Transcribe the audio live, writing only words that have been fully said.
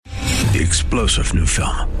The explosive new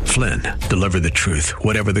film, Flynn, deliver the truth,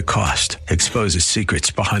 whatever the cost, exposes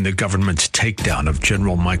secrets behind the government's takedown of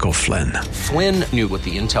General Michael Flynn. Flynn knew what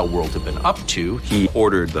the intel world had been up to. He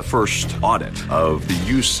ordered the first audit of the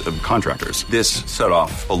use of contractors. This set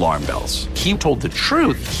off alarm bells. He told the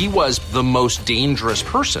truth. He was the most dangerous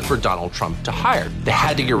person for Donald Trump to hire. They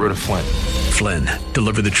had to get rid of Flynn. Flynn,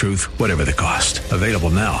 deliver the truth, whatever the cost. Available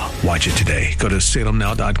now. Watch it today. Go to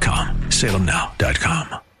salemnow.com.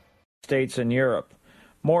 salemnow.com. States in Europe.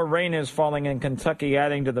 More rain is falling in Kentucky,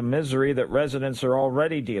 adding to the misery that residents are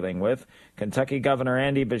already dealing with. Kentucky Governor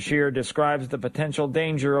Andy Beshear describes the potential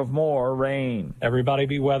danger of more rain. Everybody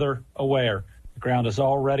be weather aware. The ground is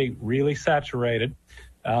already really saturated.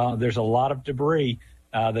 There's a lot of debris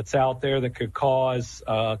that's out there that could cause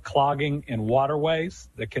clogging in waterways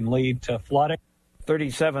that can lead to flooding.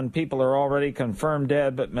 37 people are already confirmed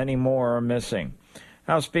dead, but many more are missing.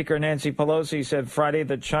 House Speaker Nancy Pelosi said Friday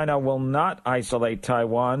that China will not isolate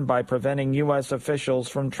Taiwan by preventing U.S. officials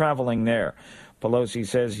from traveling there. Pelosi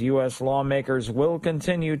says U.S. lawmakers will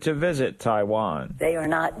continue to visit Taiwan. They are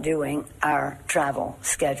not doing our travel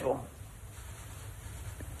schedule.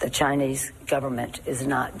 The Chinese government is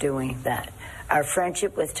not doing that. Our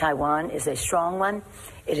friendship with Taiwan is a strong one.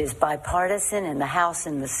 It is bipartisan in the House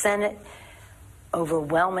and the Senate.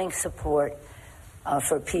 Overwhelming support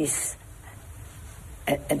for peace,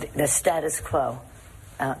 the status quo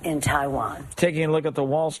in Taiwan. Taking a look at the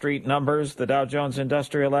Wall Street numbers, the Dow Jones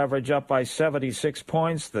Industrial Average up by 76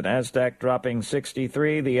 points, the Nasdaq dropping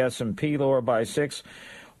 63, the S&P lower by 6,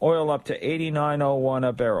 oil up to $89.01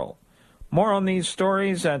 a barrel. More on these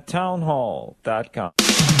stories at townhall.com.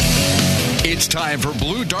 It's time for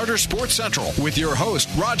Blue Darter Sports Central with your host,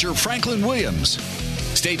 Roger Franklin Williams.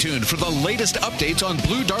 Stay tuned for the latest updates on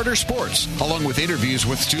Blue Darter Sports, along with interviews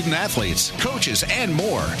with student athletes, coaches, and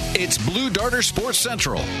more. It's Blue Darter Sports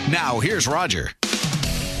Central. Now, here's Roger.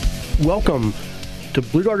 Welcome to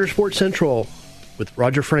Blue Darter Sports Central with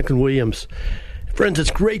Roger Franklin Williams. Friends,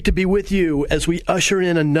 it's great to be with you as we usher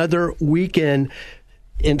in another weekend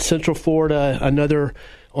in Central Florida, on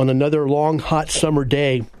another long, hot summer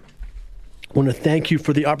day. I want to thank you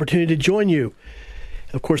for the opportunity to join you.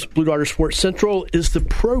 Of course, Blue Darter Sports Central is the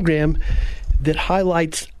program that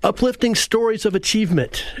highlights uplifting stories of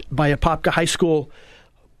achievement by Apopka High School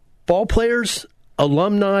ball players,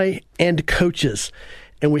 alumni, and coaches.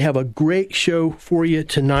 And we have a great show for you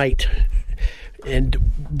tonight. And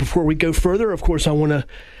before we go further, of course, I want to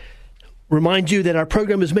remind you that our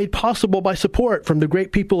program is made possible by support from the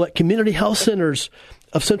great people at Community Health Centers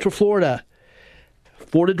of Central Florida,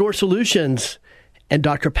 Florida Door Solutions, and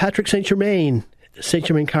Dr. Patrick St. Germain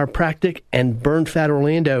Chiropractic, and Burn Fat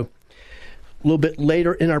Orlando. A little bit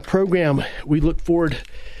later in our program, we look forward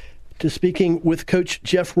to speaking with Coach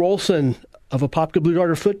Jeff Rolson of Apopka Blue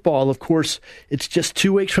Darter football. Of course, it's just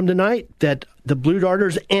 2 weeks from tonight that the Blue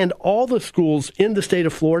Darters and all the schools in the state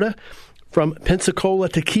of Florida, from Pensacola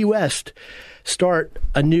to Key West, start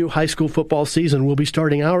a new high school football season. We'll be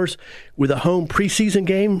starting ours with a home preseason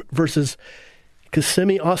game versus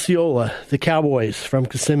Kissimmee Osceola, the Cowboys from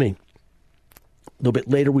Kissimmee. A little bit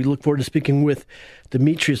later, we look forward to speaking with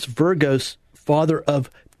Demetrius Virgos, father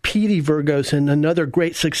of Petey Virgos, and another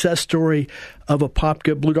great success story of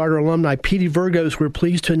Apopka Blue Darter alumni. Petey Virgos, we're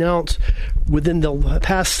pleased to announce, within the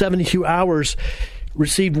past 72 hours,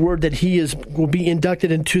 received word that he will be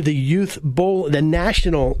inducted into the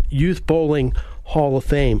National Youth Bowling Hall of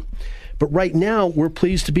Fame. But right now, we're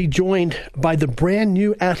pleased to be joined by the brand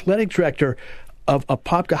new athletic director of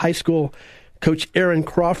Apopka High School, Coach Aaron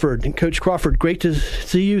Crawford. And Coach Crawford, great to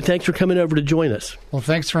see you. Thanks for coming over to join us. Well,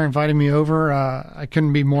 thanks for inviting me over. I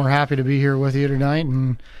couldn't be more happy to be here with you tonight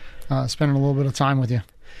and spending a little bit of time with you.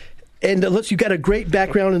 And you got a great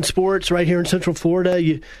background in sports right here in Central Florida.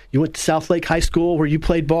 You went to South Lake High School where you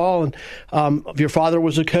played ball, and your father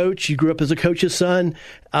was a coach. You grew up as a coach's son.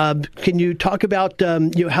 Can you talk about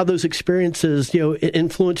how those experiences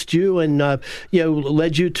influenced you and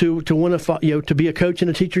led you to want to be a coach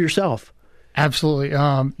and a teacher yourself? Absolutely.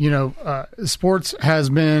 Sports has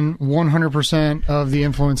been 100% of the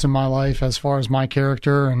influence in my life as far as my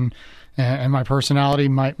character and my personality.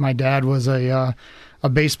 My dad was a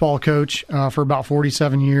baseball coach for about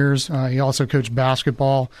 47 years. He also coached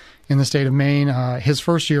basketball in the state of Maine. His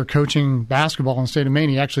first year coaching basketball in the state of Maine,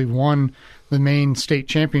 he actually won the Maine state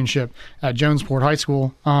championship at Jonesport High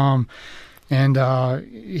School. And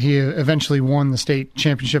he eventually won the state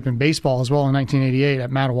championship in baseball as well in 1988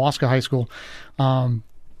 at Madawaska High School. All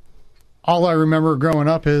I remember growing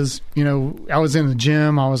up is, I was in the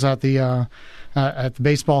gym. I was at the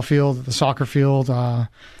baseball field, at the soccer field,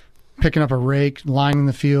 picking up a rake, lining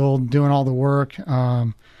the field, doing all the work.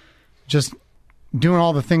 just doing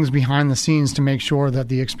all the things behind the scenes to make sure that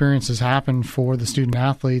the experiences happen for the student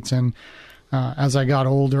athletes. And as I got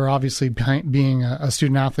older, obviously being a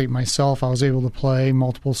student athlete myself, I was able to play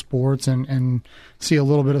multiple sports and see a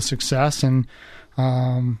little bit of success. And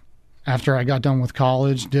after I got done with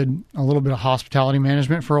college, did a little bit of hospitality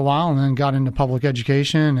management for a while, and then got into public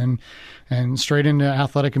education and straight into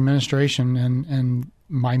athletic administration. And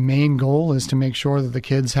my main goal is to make sure that the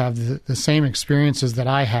kids have the same experiences that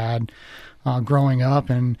I had growing up,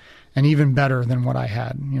 and even better than what I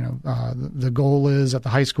had. The goal is at the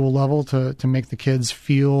high school level to make the kids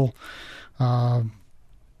feel the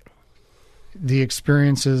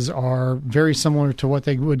experiences are very similar to what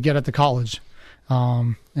they would get at the college.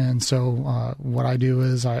 And so what I do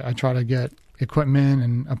is I try to get equipment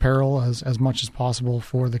and apparel as much as possible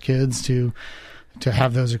for the kids to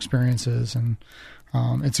have those experiences. And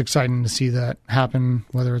it's exciting to see that happen,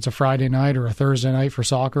 whether it's a Friday night or a Thursday night for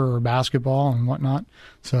soccer or basketball and whatnot.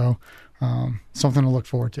 So something to look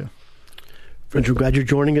forward to. Friends, we're glad you're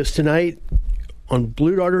joining us tonight on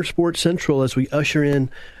Blue Darter Sports Central as we usher in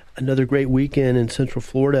another great weekend in Central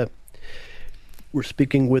Florida. We're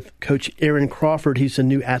speaking with Coach Aaron Crawford. He's the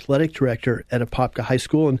new athletic director at Apopka High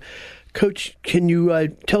School. And Coach, can you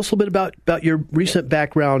tell us a little bit about your recent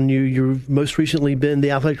background? You've most recently been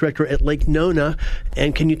the athletic director at Lake Nona,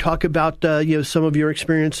 and can you talk about some of your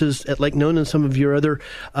experiences at Lake Nona and some of your other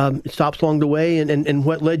stops along the way, and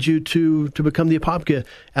what led you to become the Apopka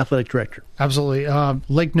athletic director? Absolutely.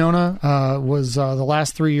 Lake Nona was the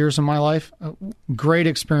last 3 years of my life. Great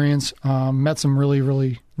experience. Met some really,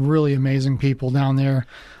 really, really amazing people down there.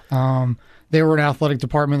 They were an athletic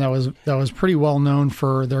department that was pretty well known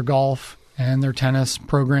for their golf and their tennis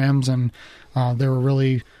programs, and they were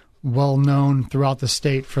really well known throughout the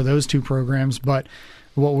state for those two programs. But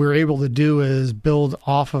what we were able to do is build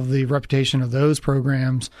off of the reputation of those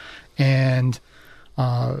programs, and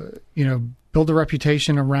build a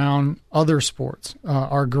reputation around other sports.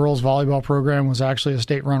 Our girls volleyball program was actually a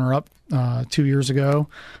state runner-up 2 years ago.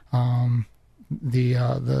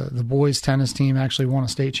 The boys tennis team actually won a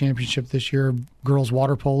state championship this year. Girls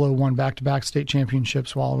water polo won back-to-back state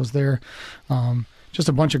championships while I was there. Just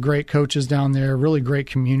a bunch of great coaches down there, really great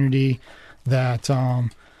community that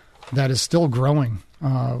is still growing.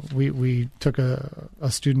 We took a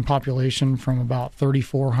student population from about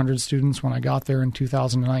 3,400 students when I got there in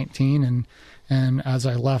 2019, and as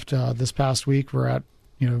I left this past week, we're at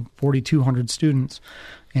 4,200 students,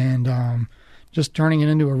 and just turning it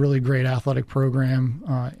into a really great athletic program.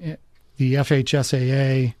 The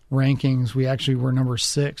FHSAA rankings, we actually were number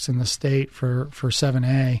 6 in the state for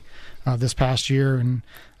 7A this past year, and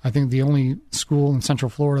I think the only school in Central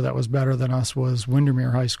Florida that was better than us was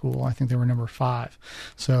Windermere High School. I think they were number 5.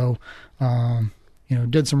 So,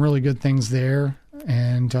 did some really good things there,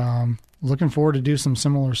 and looking forward to do some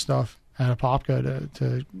similar stuff at Apopka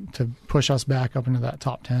to push us back up into that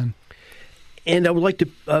top 10. And I would like to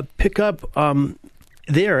pick up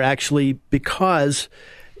there, actually, because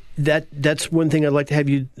that's one thing I'd like to have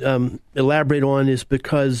you elaborate on, is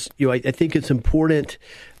because I think it's important.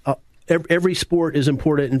 Every sport is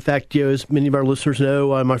important. In fact, as many of our listeners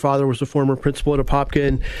know, my father was a former principal at Apopka,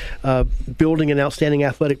 and building an outstanding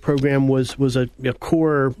athletic program was a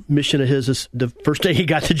core mission of his. The first day he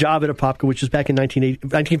got the job at Apopka, which was back in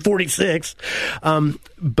 1946,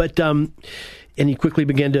 and he quickly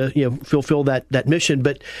began to fulfill that mission.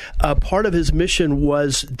 But part of his mission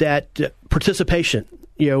was that participation,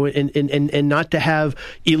 and not to have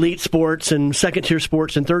elite sports and second-tier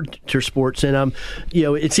sports and third-tier sports. And,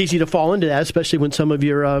 it's easy to fall into that, especially when some of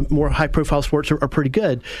your more high-profile sports are pretty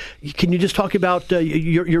good. Can you just talk about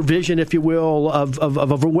your vision, if you will,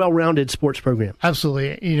 of a well-rounded sports program?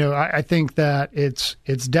 Absolutely. I think that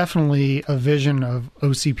it's definitely a vision of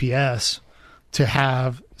OCPS to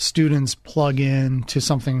have students plug in to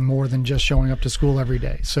something more than just showing up to school every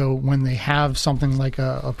day. So when they have something like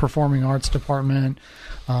a performing arts department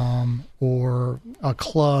or a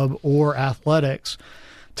club or athletics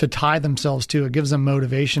to tie themselves to, it gives them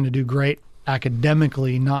motivation to do great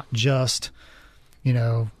academically, not just,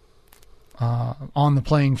 on the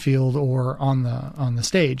playing field or on the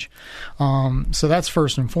stage. So that's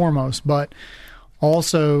first and foremost. But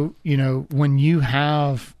also, when you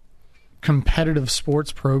have competitive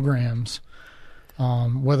sports programs,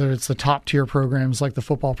 whether it's the top tier programs like the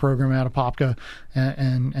football program at Apopka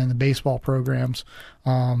and the baseball programs,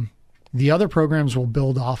 the other programs will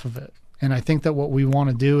build off of it. And I think that what we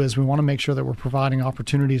want to do is we want to make sure that we're providing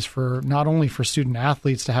opportunities for not only for student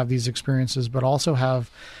athletes to have these experiences, but also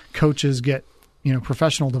have coaches get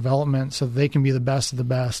professional development so that they can be the best of the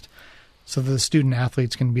best, so that the student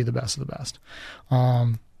athletes can be the best of the best.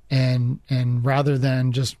 and rather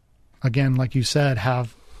than just, again, like you said,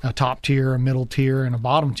 have a top tier, a middle tier, and a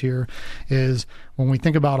bottom tier, is when we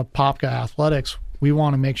think about Apopka athletics, we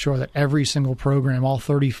want to make sure that every single program, all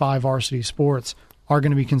 35 varsity sports, are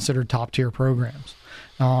going to be considered top tier programs,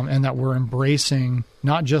 and that we're embracing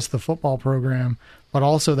not just the football program, but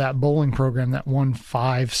also that bowling program that won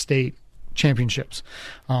 5 state championships,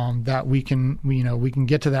 that we can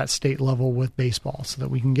get to that state level with baseball, so that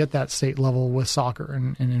we can get that state level with soccer.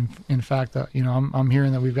 And in fact, I'm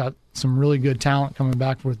hearing that we've got some really good talent coming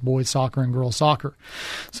back with boys soccer and girls soccer.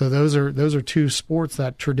 So those are 2 sports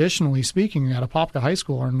that, traditionally speaking, at Apopka High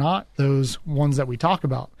School are not those ones that we talk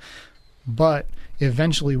about, but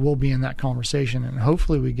eventually we'll be in that conversation, and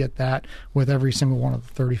hopefully we get that with every single one of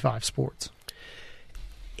the 35 sports.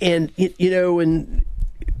 And and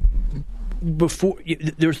before,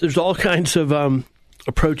 there's all kinds of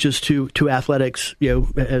approaches to athletics,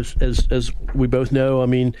 as we both know. I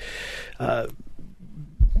mean,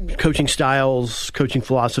 coaching styles, coaching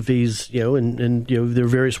philosophies, and there are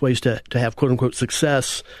various ways to have quote unquote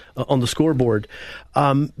success on the scoreboard.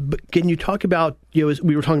 But can you talk about, as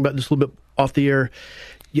we were talking about this a little bit off the air,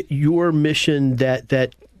 your mission, that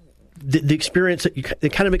the experience, the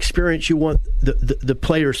kind of experience you want the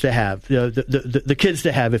players to have, the kids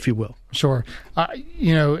to have, if you will. Sure.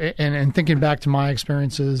 And thinking back to my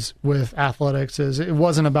experiences with athletics, is it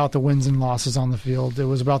wasn't about the wins and losses on the field. It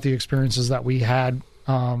was about the experiences that we had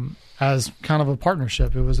as kind of a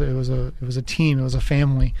partnership. It was a team. It was a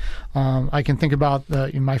family. I can think about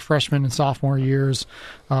in my freshman and sophomore years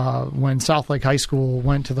when Southlake High School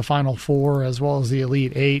went to the Final Four as well as the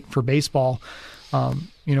Elite Eight for baseball.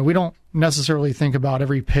 We don't necessarily think about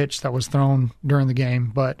every pitch that was thrown during the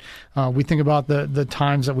game, but we think about the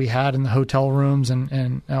times that we had in the hotel rooms.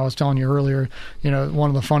 And I was telling you earlier, one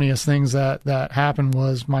of the funniest things that happened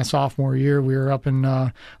was my sophomore year. We were up in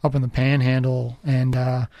the Panhandle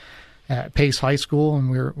and at Pace High School,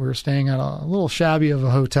 and we were staying at a little shabby of a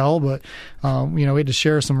hotel, but we had to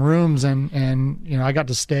share some rooms, and I got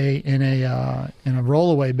to stay in a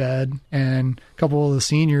rollaway bed, and a couple of the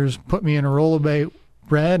seniors put me in a rollaway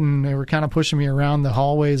bed, and they were kind of pushing me around the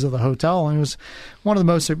hallways of the hotel, and it was one of the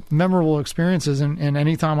most memorable experiences. And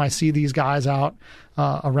anytime I see these guys out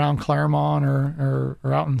around Claremont or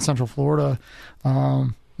out in Central Florida,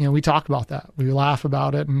 we talk about that. We laugh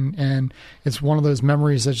about it, and it's one of those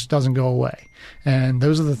memories that just doesn't go away. And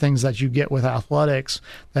those are the things that you get with athletics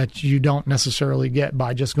that you don't necessarily get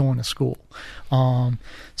by just going to school.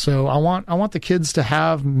 So I want the kids to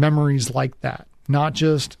have memories like that. Not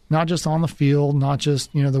just on the field, not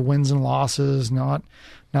just the wins and losses, not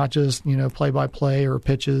just play-by-play or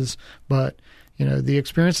pitches, but the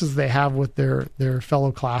experiences they have with their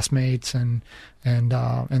fellow classmates and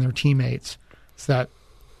their teammates, so that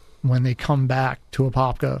when they come back to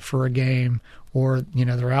Apopka for a game, or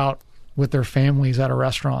they're out with their families at a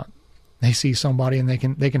restaurant, they see somebody and they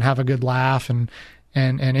can have a good laugh and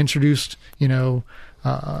introduce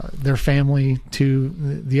their family to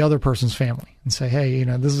the other person's family and say, hey,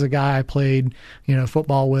 this is a guy I played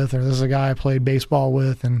football with, or this is a guy I played baseball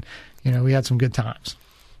with, and we had some good times.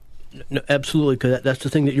 No, absolutely, because that's the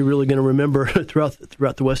thing that you're really going to remember throughout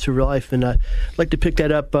the rest of your life. And I'd like to pick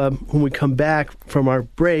that up when we come back from our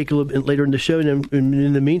break a little bit later in the show. And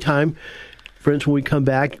in the meantime, friends, when we come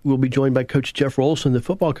back, we'll be joined by Coach Jeff Rolson, the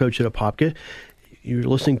football coach at Apopka. You're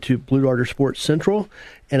listening to Blue Darter Sports Central,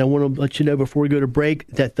 and I want to let you know before we go to break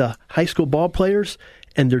that the high school ball players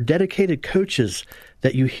and their dedicated coaches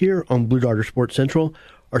that you hear on Blue Darter Sports Central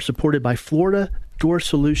are supported by Florida Door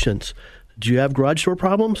Solutions. Do you have garage door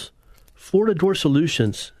problems? Florida Door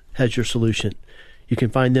Solutions has your solution. You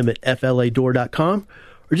can find them at fladoor.com,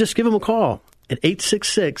 or just give them a call at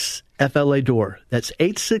 866-FLA-DOOR. That's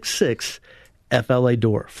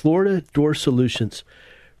 866-FLA-DOOR. Florida Door Solutions.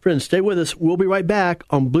 Friends, stay with us. We'll be right back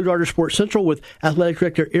on Blue Darter Sports Central with Athletic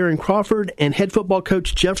Director Aaron Crawford and head football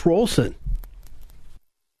coach Jeff Rolson.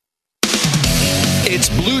 It's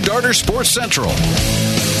Blue Darter Sports Central.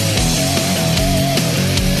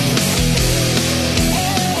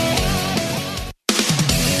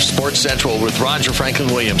 Sports Central with Roger Franklin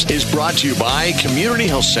Williams is brought to you by Community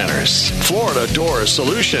Health Centers, Florida Door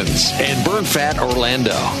Solutions, and Burn Fat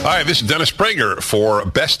Orlando. Hi, this is Dennis Prager for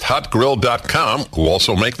BestHotGrill.com, who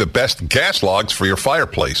also make the best gas logs for your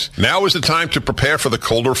fireplace. Now is the time to prepare for the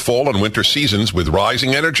colder fall and winter seasons. With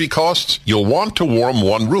rising energy costs, you'll want to warm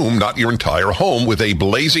one room, not your entire home, with a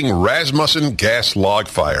blazing Rasmussen gas log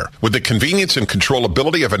fire. With the convenience and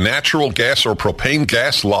controllability of a natural gas or propane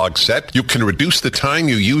gas log set, you can reduce the time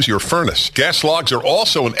you use your furnace. Gas logs are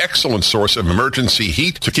also an excellent source of emergency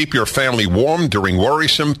heat to keep your family warm during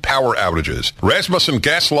worrisome power outages. Rasmussen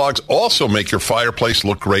gas logs also make your fireplace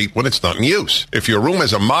look great when it's not in use. If your room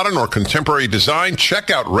has a modern or contemporary design, check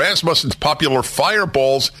out Rasmussen's popular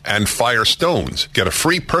Fireballs and Firestones. Get a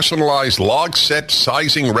free personalized log set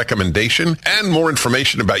sizing recommendation and more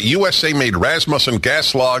information about USA-made Rasmussen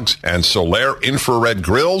gas logs and Solaire infrared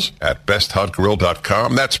grills at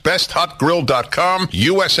besthotgrill.com. That's besthotgrill.com.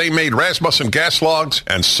 USA-made Rasmussen gas logs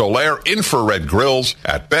and Solaire infrared grills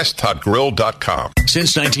at besthotgrill.com.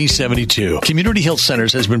 Since 1972, Community Health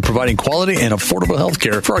Centers has been providing quality and affordable health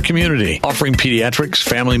care for our community, offering pediatrics,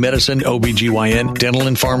 family medicine, OBGYN, dental,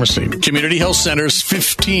 and pharmacy. Community Health Centers'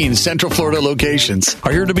 15 Central Florida locations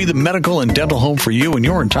are here to be the medical and dental home for you and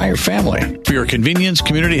your entire family. For your convenience,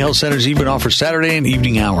 Community Health Centers even offers Saturday and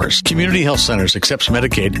evening hours. Community Health Centers accepts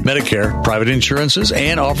Medicaid, Medicare, private insurances,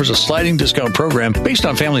 and offers a sliding discount program based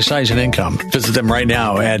on family size and income. Visit them right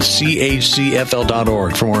now at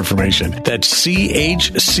chcfl.org for more information. That's chcfl.org.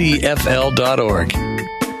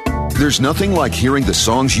 There's nothing like hearing the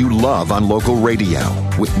songs you love on local radio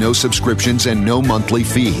with no subscriptions and no monthly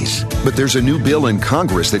fees. But there's a new bill in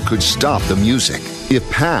Congress that could stop the music. If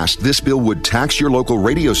passed, this bill would tax your local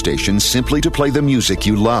radio station simply to play the music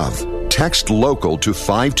you love. Text LOCAL to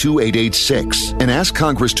 52886 and ask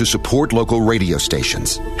Congress to support local radio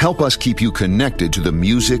stations. Help us keep you connected to the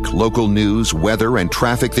music, local news, weather, and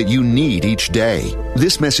traffic that you need each day.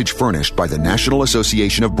 This message furnished by the National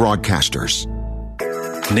Association of Broadcasters.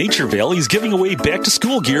 Nature Valley is giving away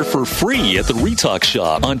back-to-school gear for free at the Retalk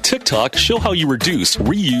Shop. On TikTok, show how you reduce,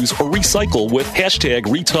 reuse, or recycle with hashtag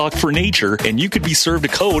RetalkForNature, and you could be served a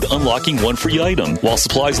code unlocking one free item. While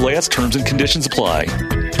supplies last, terms and conditions apply.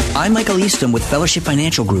 I'm Michael Easton with Fellowship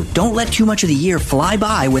Financial Group. Don't let too much of the year fly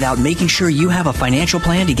by without making sure you have a financial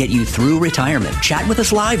plan to get you through retirement. Chat with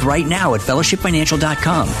us live right now at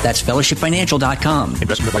fellowshipfinancial.com. That's fellowshipfinancial.com.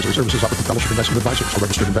 Investment advisory services offered from Fellowship Investment Advisors, a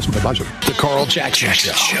registered investment advisor. The Carl Jackson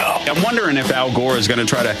Show. I'm wondering if Al Gore is going to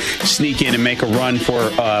try to sneak in and make a run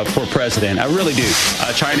for president. I really do.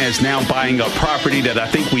 China is now buying up property that I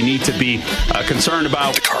think we need to be concerned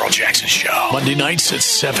about. The Carl Jackson Show. Monday nights at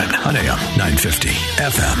 7 on AM 950,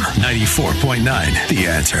 FM 94.9. The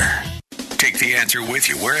Answer. Take The Answer with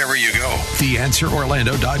you wherever you go.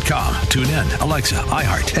 TheAnswerOrlando.com. Tune in, Alexa,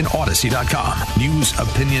 iHeart, and Odyssey.com. News,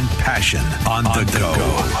 opinion, passion on the go.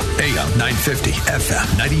 AM 950, FM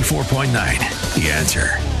 94.9. The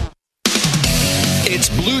Answer. It's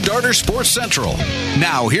Blue Darter Sports Central.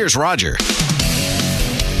 Now, here's Roger.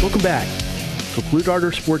 Welcome back to Blue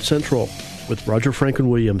Darter Sports Central with Roger Franklin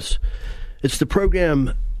Williams. It's the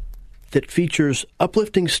program that features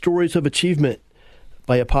uplifting stories of achievement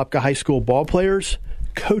by Apopka High School ball players,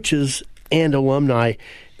 coaches, and alumni.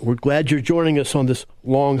 We're glad you're joining us on this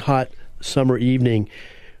long, hot summer evening.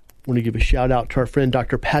 I want to give a shout-out to our friend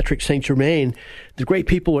Dr. Patrick St. Germain, the great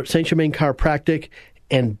people at St. Germain Chiropractic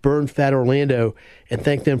and Burn Fat Orlando, and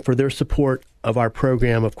thank them for their support of our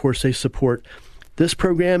program. Of course, they support this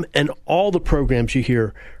program and all the programs you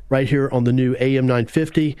hear right here on the new AM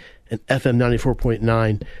 950 and FM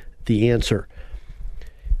 94.9, The Answer.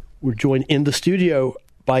 We're joined in the studio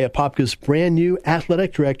by Apopka's brand new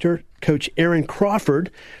athletic director, Coach Aaron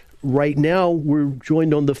Crawford. Right now, we're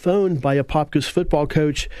joined on the phone by Apopka's football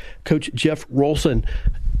coach, Coach Jeff Rolson.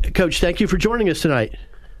 Coach, thank you for joining us tonight.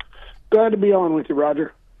 Glad to be on with you,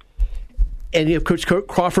 Roger. And Coach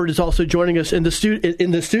Crawford is also joining us in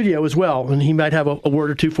the studio as well, and he might have a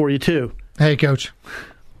word or two for you too. Hey, Coach.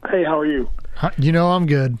 Hey, how are you? You know I'm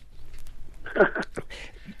good.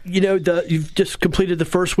 You've just completed the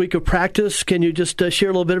first week of practice. Can you just share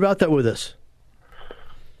a little bit about that with us?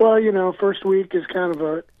 Well, first week is kind of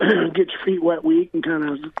a get your feet wet week and kind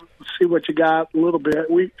of see what you got a little bit.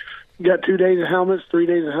 We got 2 days of helmets, 3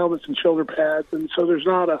 days of helmets and shoulder pads, and so there's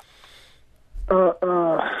not a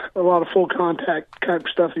lot of full contact type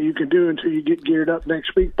stuff that you can do until you get geared up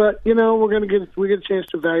next week. But we get a chance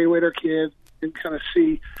to evaluate our kids and kind of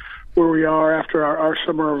see where we are after our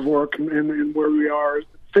summer of work and where we are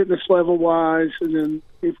fitness level wise, and then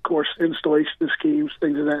of course installation of schemes,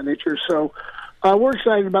 things of that nature. So we're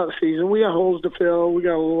excited about the season. We got holes to fill. We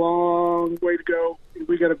got a long way to go.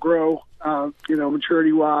 We got to grow,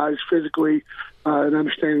 maturity wise, physically, and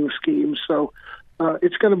understanding the schemes. So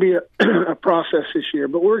it's going to be a process this year,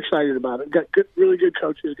 but we're excited about it. Got really good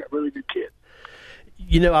coaches, got really good kids.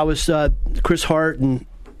 I was Chris Hart and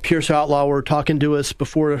Pierce Outlaw were talking to us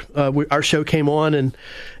before our show came on, and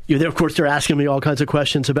of course they're asking me all kinds of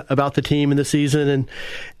questions about the team and the season,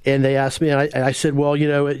 and they asked me, and I said, well,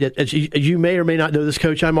 as you may or may not know this,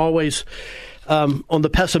 Coach, I'm always on the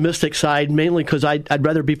pessimistic side, mainly because I'd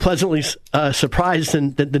rather be pleasantly surprised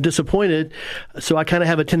than disappointed. So I kind of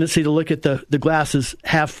have a tendency to look at the glass as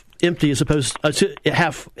half empty as opposed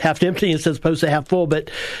half empty as opposed to half full. But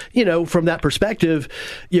from that perspective,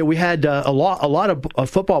 we had a lot of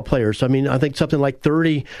football players. I mean, I think something like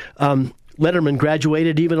 30. Letterman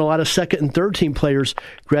graduated. Even a lot of second and third team players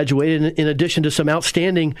graduated, in addition to some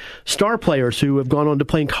outstanding star players who have gone on to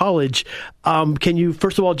play in college. Can you,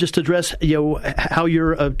 first of all, just address how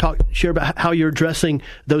you're share about how you're addressing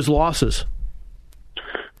those losses?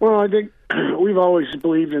 Well, I think we've always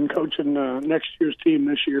believed in coaching next year's team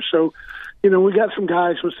this year. So, we got some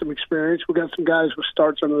guys with some experience. We got some guys with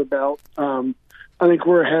starts under the belt. I think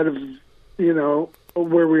we're ahead of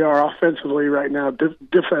where we are offensively right now.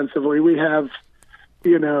 Defensively, we have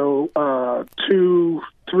 2-3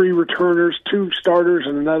 returners, 2 starters,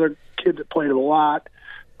 and another kid that played a lot.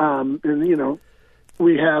 And we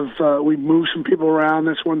moved some people around.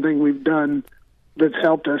 That's one thing we've done that's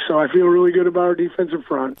helped us. So I feel really good about our defensive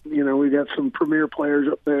front. We got some premier players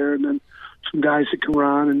up there, and then some guys that can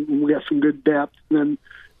run, and we got some good depth. And then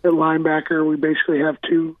at linebacker, we basically have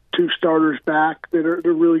two starters back that are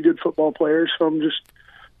really good football players. So I'm just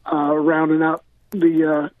rounding out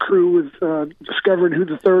the crew with discovering who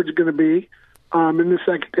the third's going to be. In the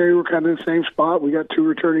secondary, we're kind of in the same spot. We got 2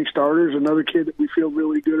 returning starters, another kid that we feel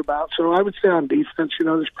really good about. So I would say on defense,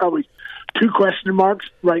 there's probably 2 question marks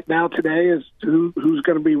right now today as to who's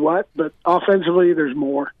going to be what. But offensively, there's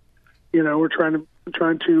more. We're trying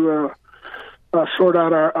to sort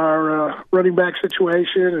out our running back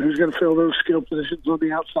situation and who's going to fill those skill positions on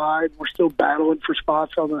the outside. We're still battling for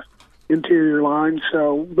spots on the interior line.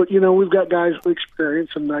 So, but we've got guys with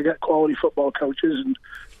experience, and I got quality football coaches, and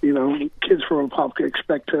kids from Apopka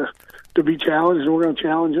expect to be challenged, and we're going to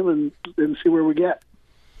challenge them and see where we get.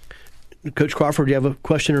 Coach Crawford, do you have a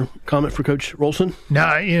question or comment for Coach Rolson?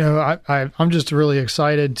 No, I'm just really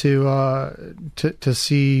excited to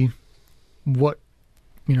see what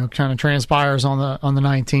kind of transpires on the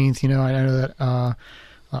 19th. I know that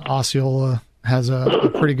Osceola has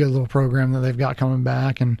a pretty good little program that they've got coming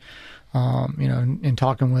back, and in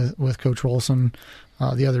talking with Coach Rolson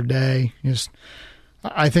the other day,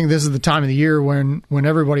 I think this is the time of the year when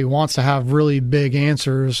everybody wants to have really big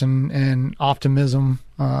answers and optimism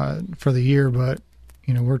for the year, but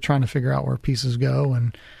we're trying to figure out where pieces go,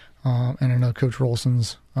 and I know Coach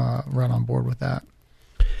Rolson's right on board with that.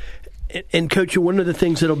 And Coach, one of the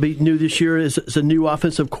things that'll be new this year is a new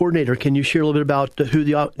offensive coordinator. Can you share a little bit about who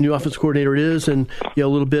the new offensive coordinator is, and a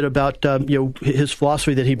little bit about his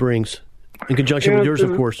philosophy that he brings in conjunction with yours,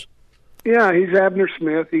 of course? Yeah, he's Abner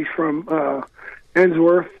Smith. He's from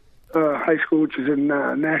Ensworth High School, which is in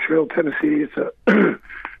Nashville, Tennessee. It's a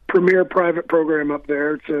premier private program up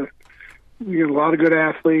there. It's a lot of good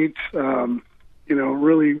athletes.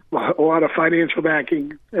 Really a lot of financial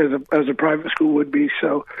backing as a private school would be.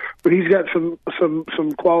 So, but he's got some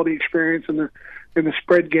quality experience in the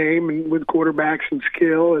spread game and with quarterbacks and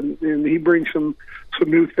skill, and he brings some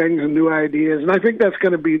new things and new ideas. And I think that's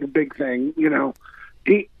going to be the big thing.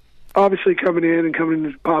 He obviously coming into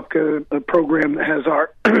Popka, a program that has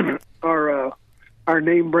our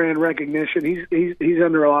name brand recognition. He's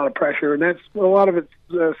under a lot of pressure, and that's a lot of it's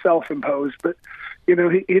self-imposed, but.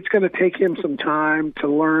 It's going to take him some time to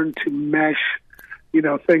learn to mesh,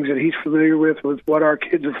 things that he's familiar with what our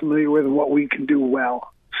kids are familiar with and what we can do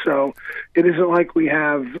well. So it isn't like we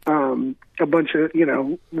have a bunch of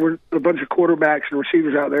quarterbacks and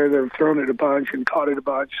receivers out there that have thrown it a bunch and caught it a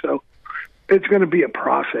bunch. So it's going to be a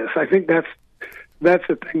process. I think that's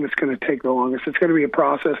the thing that's going to take the longest. It's going to be a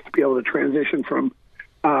process to be able to transition from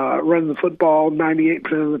running the football 98%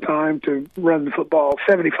 of the time to running the football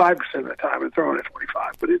 75% of the time and throwing it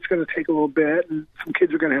 25. But it's going to take a little bit, and some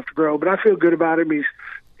kids are going to have to grow. But I feel good about him.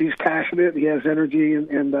 He's passionate. He has energy,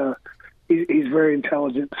 and he's very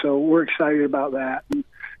intelligent. So we're excited about that. And,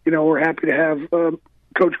 we're happy to have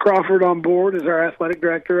Coach Crawford on board as our athletic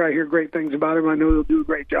director. I hear great things about him. I know he'll do a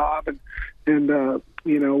great job. And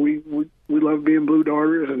we love being Blue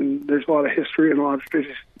Darters, and there's a lot of history and a lot of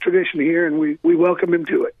tradition here, and we welcome him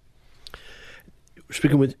to it. We're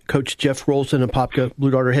speaking with Coach Jeff Rolson, Apopka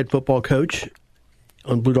Blue Darter head football coach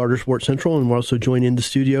on Blue Darter Sports Central, and we're also joined in the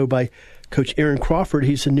studio by Coach Aaron Crawford.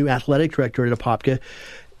 He's the new athletic director at Apopka.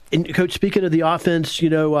 And Coach, speaking of the offense,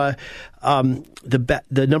 the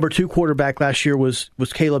number 2 quarterback last year was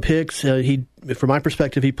Caleb Hicks. From my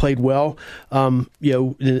perspective, he played well.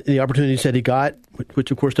 The opportunities that he got,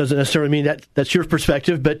 which of course doesn't necessarily mean that's your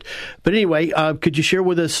perspective, but anyway, could you share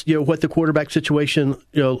with us, what the quarterback situation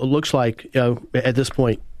looks like at this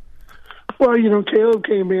point? Well, Caleb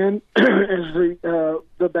came in as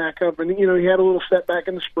the backup, and he had a little setback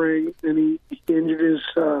in the spring, and he injured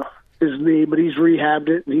his knee, but he's rehabbed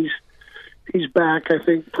it, and he's back, I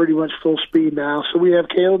think, pretty much full speed now. So we have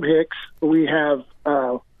Caleb Hicks, we have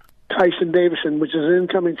Tyson Davison, which is an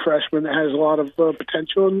incoming freshman that has a lot of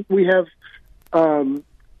potential, and we have young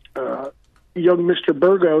Mr.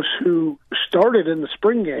 Burgos, who started in the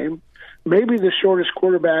spring game, maybe the shortest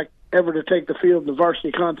quarterback ever to take the field in the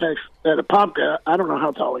varsity context at Apopka. I don't know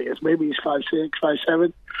how tall he is. Maybe he's 5'6",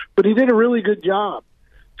 5'7", but he did a really good job.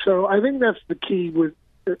 So I think that's the key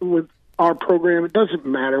with our program. It doesn't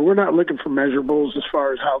matter. We're not looking for measurables as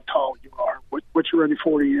far as how tall you are, what you're running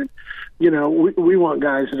 40 in. We want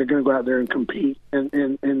guys that are going to go out there and compete and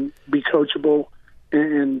be coachable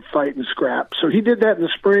and fight and scrap. So he did that in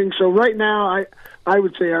the spring. So right now, I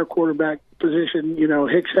would say our quarterback position,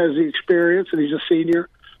 Hicks has the experience and he's a senior.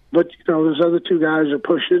 But, those other two guys are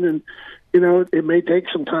pushing, and, it may take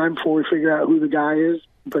some time before we figure out who the guy is,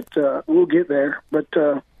 but we'll get there. But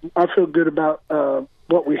I feel good about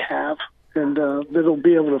what we have, and that it'll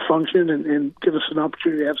be able to function and give us an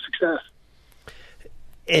opportunity to have success.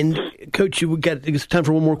 And, Coach, it's time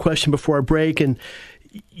for one more question before our break. And,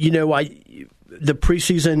 the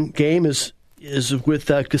preseason game is with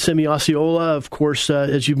Kissimmee Osceola. Of course,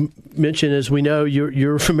 as you mentioned, as we know,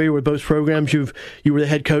 you're familiar with both programs. You were the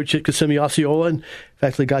head coach at Kissimmee Osceola and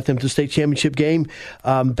actually got them to the state championship game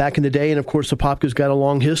back in the day. And of course, Apopka's got a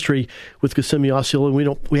long history with Kissimmee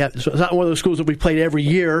Osceola. It's not one of those schools that we played every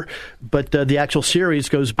year, but the actual series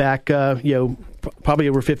goes back, probably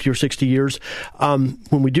over 50 or 60 years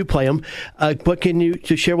when we do play them. What can you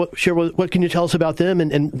what can you tell us about them,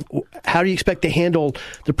 and how do you expect to handle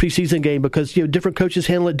the preseason game? Because different coaches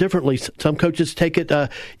handle it differently. Some coaches take it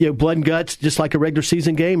blood and guts, just like a regular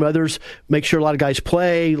season game. Others make sure a lot of guys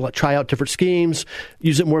play, try out different schemes,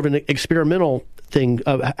 use it more of an experimental thing.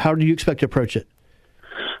 How do you expect to approach it?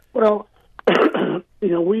 Well,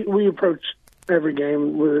 we approach every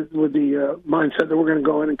game with the mindset that we're going to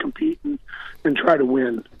go in and compete and try to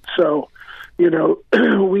win. So, we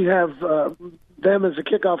have them as a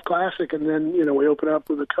kickoff classic, and then, we open up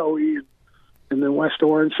with a Coe and then West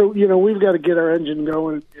Orange. So, we've got to get our engine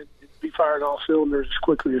going and be firing all cylinders as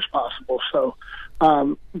quickly as possible. So,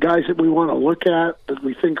 guys that we want to look at that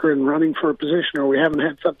we think are in running for a position, or we haven't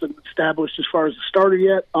had something established as far as the starter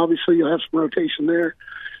yet, obviously you'll have some rotation there.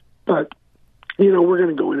 But, we're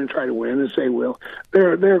going to go in and try to win, as they will.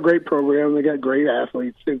 They're a great program. They got great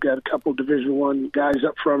athletes. They've got a couple Division I guys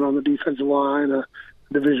up front on the defensive line, a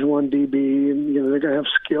Division I DB, and they're going to have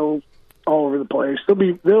skill all over the place.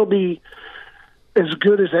 They'll be as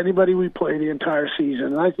good as anybody we play the entire season.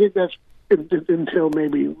 And I think that's until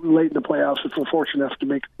maybe late in the playoffs if we're fortunate enough to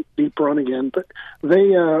make a deep run again. But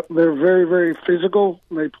they're very, very physical.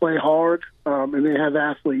 They play hard, and they have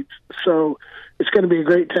athletes. So it's going to be a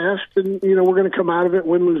great test, and we're going to come out of it,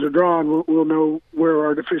 win, lose, or draw, and we'll know where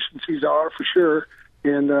our deficiencies are for sure,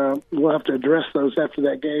 and we'll have to address those after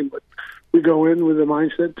that game. But we go in with a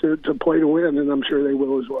mindset to play to win, and I'm sure they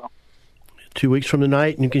will as well. 2 weeks from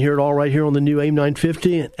tonight, and you can hear it all right here on the new AM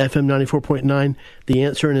 950 and FM 94.9. The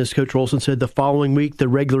Answer, and as Coach Rolson said, the following week the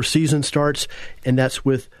regular season starts, and that's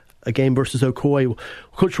with a game versus Ocoee.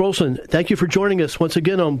 Coach Rolson, thank you for joining us once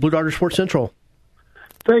again on Blue Darter Sports Central.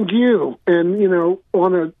 Thank you. And,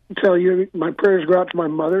 want to tell you my prayers go out to my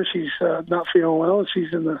mother. She's not feeling well.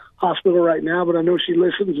 She's in the hospital right now, but I know she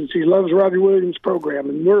listens, and she loves Roger Williams' program.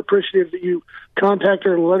 And we're appreciative that you contact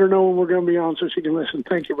her and let her know when we're going to be on so she can listen.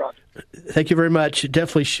 Thank you, Roger. Thank you very much.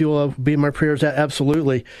 Definitely, she'll be in my prayers.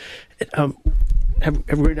 Absolutely. Have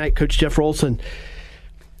a great night, Coach Jeff Rolson.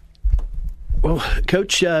 Well,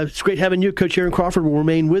 Coach, it's great having you. Coach Aaron Crawford will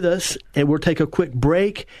remain with us, and we'll take a quick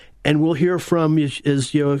break. And we'll hear from,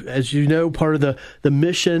 as you know, part of the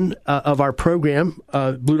mission of our program,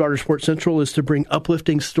 Blue Darter Sports Central, is to bring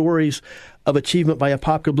uplifting stories of achievement by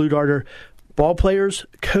Apopka Blue Darter ball players,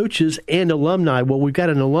 coaches, and alumni. Well, we've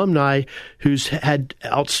got an alumni who's had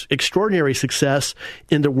extraordinary success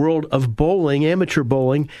in the world of bowling, amateur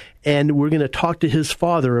bowling, and we're going to talk to his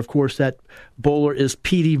father. Of course, that bowler is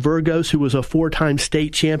Petey Virgos, who was a 4-time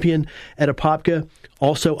state champion at Apopka,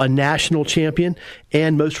 also a national champion,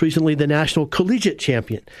 and most recently the national collegiate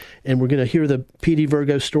champion. And we're going to hear the Petey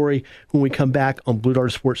Virgos story when we come back on Blue Darter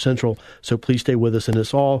Sports Central. So please stay with us. And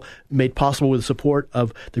it's all made possible with the support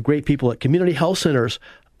of the great people at Community Health Centers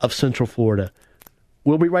of Central Florida.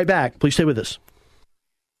 We'll be right back. Please stay with us.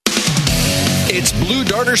 It's Blue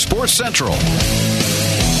Darter Sports Central.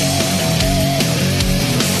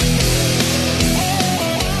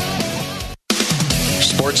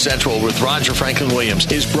 Sports Central with Roger Franklin Williams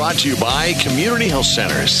is brought to you by Community Health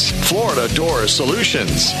Centers, Florida Door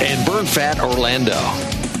Solutions, and Burn Fat Orlando.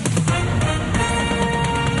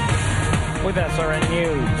 With SRN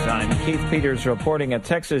News, I'm Keith Peters reporting a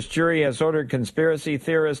Texas jury has ordered conspiracy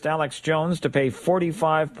theorist Alex Jones to pay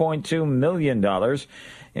 $45.2 million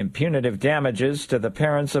in punitive damages to the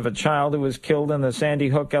parents of a child who was killed in the Sandy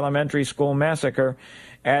Hook Elementary School massacre,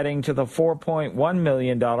 adding to the $4.1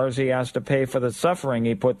 million he has to pay for the suffering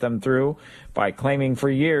he put them through by claiming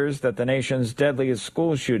for years that the nation's deadliest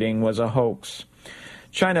school shooting was a hoax.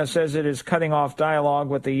 China says it is cutting off dialogue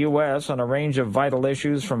with the U.S. on a range of vital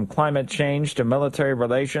issues from climate change to military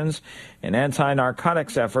relations and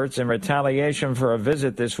anti-narcotics efforts in retaliation for a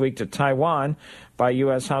visit this week to Taiwan by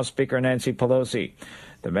U.S. House Speaker Nancy Pelosi.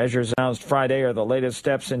 The measures announced Friday are the latest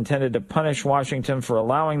steps intended to punish Washington for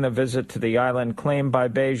allowing the visit to the island claimed by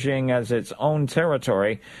Beijing as its own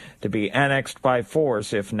territory to be annexed by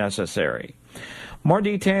force if necessary. More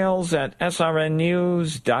details at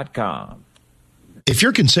srnnews.com. If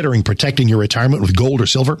you're considering protecting your retirement with gold or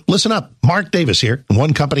silver, listen up. Mark Davis here.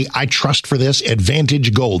 One company I trust for this,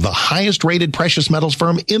 Advantage Gold, the highest rated precious metals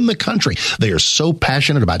firm in the country. They are so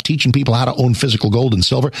passionate about teaching people how to own physical gold and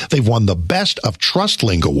silver. They've won the Best of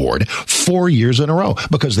TrustLink Award 4 years in a row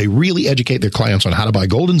because they really educate their clients on how to buy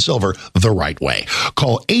gold and silver the right way.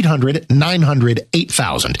 Call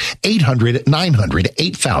 800-900-8000.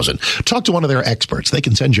 800-900-8000. Talk to one of their experts. They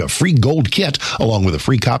can send you a free gold kit along with a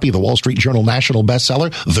free copy of the Wall Street Journal national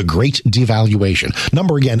bestseller, The Great Devaluation.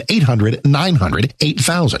 Number again,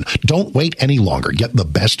 800-900-8000. Don't wait any longer. Get the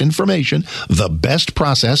best information, the best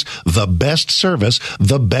process, the best service,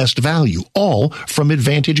 the best value, all from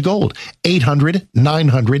Advantage Gold.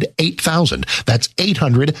 800-900-8000. That's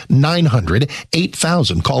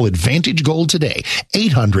 800-900-8000. Call Advantage Gold today.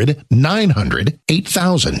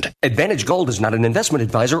 800-900-8000. Advantage Gold is not an investment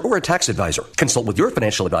advisor or a tax advisor. Consult with your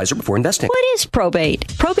financial advisor before investing. What is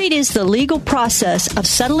probate? Probate is the legal process of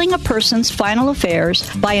settling a person's final affairs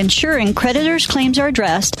by ensuring creditors' claims are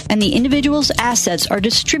addressed and the individual's assets are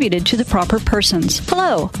distributed to the proper persons.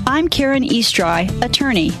 Hello, I'm Karen Eastry,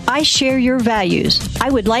 attorney. I share your values. I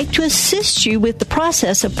would like to assist you with the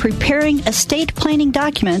process of preparing estate planning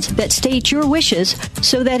documents that state your wishes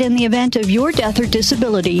so that in the event of your death or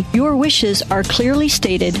disability, your wishes are clearly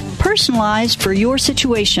stated, personalized for your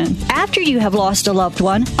situation. After you have lost a loved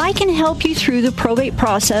one, I can help you through the probate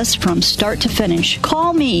process from start to finish.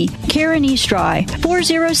 Call me, Karen Eastry,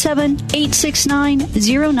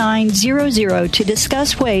 407-869-0900 to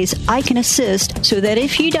discuss ways I can assist so that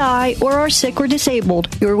if you die or are sick or disabled,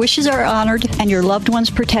 your wishes are honored and your loved ones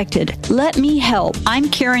protected. Let me help. I'm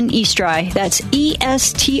Karen Eastry. That's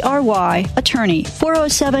E-S-T-R-Y, attorney,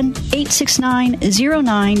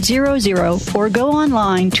 407-869-0900 or go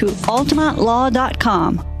online to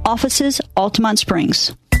altamontlaw.com. Offices, Altamont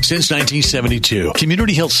Springs. Since 1972,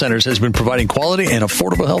 Community Health Centers has been providing quality and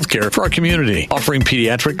affordable health care for our community, offering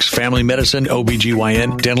pediatrics, family medicine,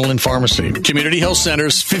 OBGYN, dental, and pharmacy. Community Health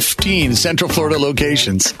Centers' 15 Central Florida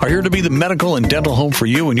locations are here to be the medical and dental home for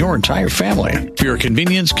you and your entire family. For your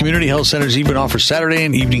convenience, Community Health Centers even offers Saturday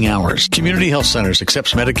and evening hours. Community Health Centers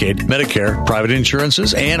accepts Medicaid, Medicare, private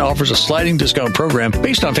insurances, and offers a sliding discount program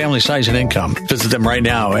based on family size and income. Visit them right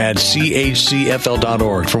now at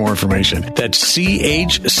chcfl.org for more information. That's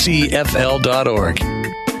chcfl.org.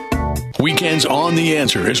 Weekends on The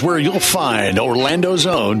Answer is where you'll find Orlando's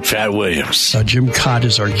own Pat Williams. Jim Cott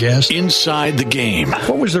is our guest. Inside the Game.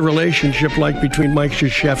 What was the relationship like between Mike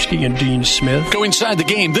Krzyzewski and Dean Smith? Go inside the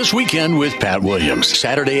game this weekend with Pat Williams.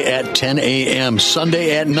 Saturday at 10 a.m.,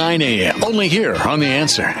 Sunday at 9 a.m. Only here on The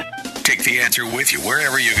Answer. Take The Answer with you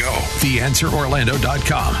wherever you go.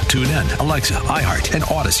 TheAnswerOrlando.com. Tune in, Alexa, iHeart, and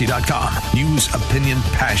Odyssey.com. News, opinion,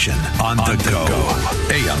 passion on the go.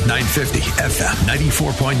 AM 950, FM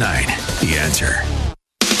 94.9. The Answer.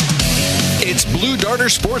 It's Blue Darter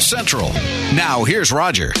Sports Central. Now, here's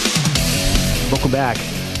Roger. Welcome back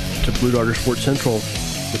to Blue Darter Sports Central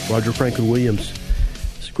with Roger Franklin Williams.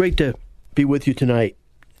 It's great to be with you tonight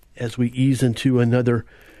as we ease into another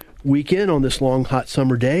weekend on this long, hot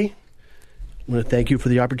summer day. I want to thank you for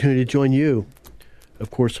the opportunity to join you.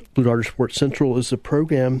 Of course, Blue Darter Sports Central is a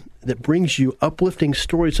program that brings you uplifting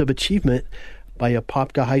stories of achievement by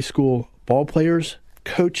Apopka High School ball players,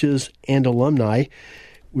 coaches, and alumni.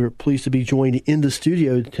 We're pleased to be joined in the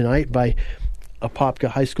studio tonight by Apopka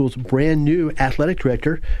High School's brand new athletic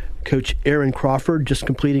director, Coach Aaron Crawford, just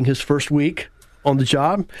completing his first week on the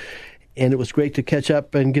job. And it was great to catch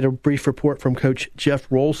up and get a brief report from Coach Jeff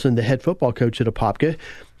Rolson, the head football coach at Apopka.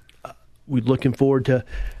 We're looking forward to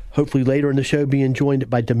hopefully later in the show being joined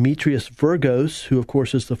by Demetrius Virgos, who, of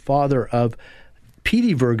course, is the father of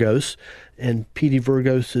Petey Virgos, and Petey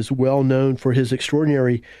Virgos is well known for his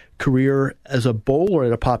extraordinary career as a bowler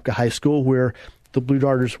at Apopka High School, where the Blue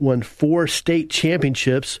Darters won 4 state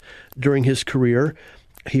championships during his career.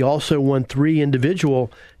 He also won 3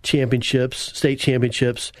 individual championships, state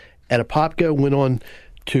championships at Apopka, went on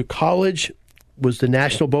to college, was the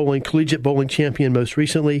national collegiate bowling champion most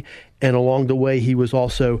recently, and along the way he was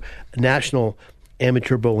also a national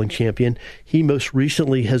amateur bowling champion. He most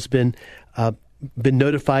recently has been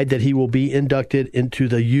notified that he will be inducted into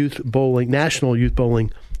the National Youth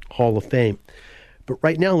Bowling Hall of Fame. But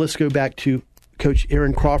right now, let's go back to Coach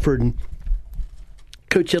Aaron Crawford. And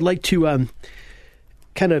Coach, I'd like to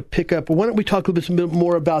kind of pick up. Why don't we talk a little bit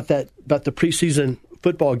more about the preseason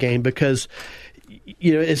football game? Because,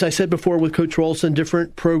 you know, as I said before with Coach Rolson,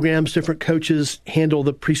 different programs, different coaches handle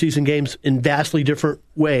the preseason games in vastly different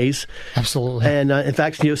ways. Absolutely. And in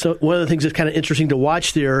fact, you know, so one of the things that's kind of interesting to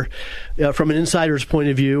watch there, from an insider's point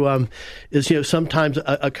of view, is, you know, sometimes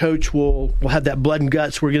a coach will have that blood and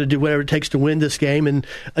guts. We're going to do whatever it takes to win this game, and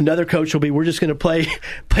another coach will be, we're just going to play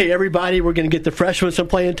everybody. We're going to get the freshmen some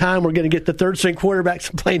playing time. We're going to get the third string quarterback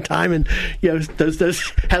some playing time, and you know,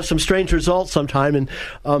 those have some strange results sometimes,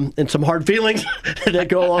 and some hard feelings that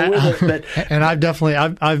go along with it. But and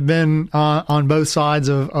I've been on both sides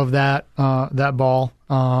of that ball.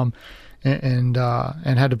 And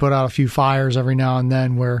had to put out a few fires every now and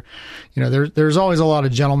then where, you know, there's always a lot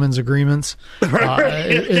of gentlemen's agreements.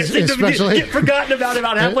 Especially get forgotten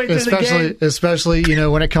about halfway through the game. Especially, you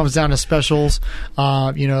know, when it comes down to specials,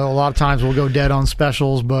 you know, a lot of times we'll go dead on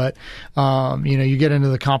specials, but, you know, you get into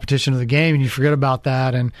the competition of the game and you forget about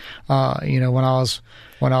that. And, you know, when I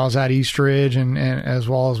was at Eastridge and as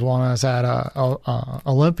well as when I was at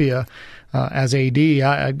Olympia, as AD,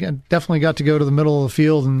 I definitely got to go to the middle of the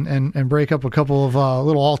field and break up a couple of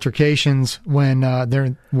little altercations when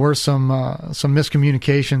there were some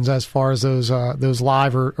miscommunications as far as those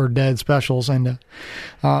live or dead specials. And you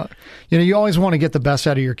know, you always want to get the best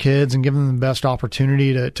out of your kids and give them the best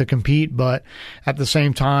opportunity to compete, but at the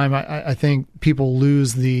same time, I think people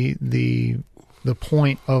lose the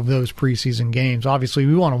point of those preseason games. Obviously,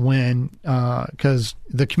 we want to win because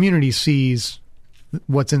the community sees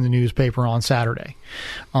what's in the newspaper on Saturday.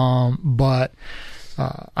 But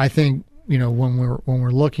I think, you know, when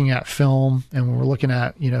we're looking at film and when we're looking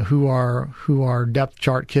at, you know, who our depth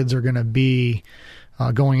chart kids are going to be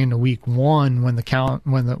going into week 1 when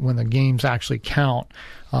the games actually count,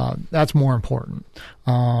 that's more important.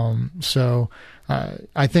 So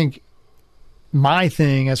I think my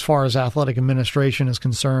thing as far as athletic administration is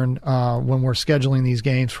concerned, when we're scheduling these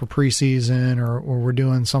games for preseason or we're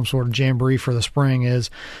doing some sort of jamboree for the spring, is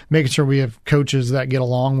making sure we have coaches that get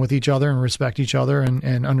along with each other and respect each other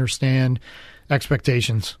and understand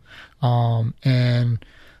expectations. And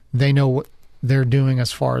they know what they're doing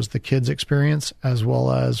as far as the kids' experience, as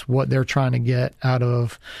well as what they're trying to get out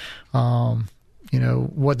of, you know,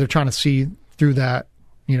 what they're trying to see through that,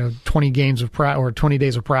 you know, 20 games of or 20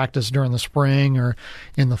 days of practice during the spring or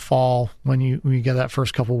in the fall when you get that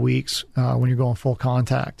first couple of weeks when you're going full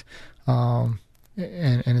contact.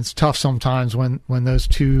 And it's tough sometimes when those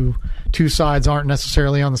two sides aren't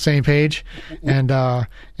necessarily on the same page, and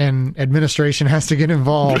administration has to get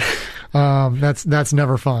involved. That's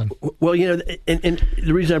never fun. Well, you know, and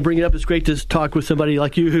the reason I bring it up is great to talk with somebody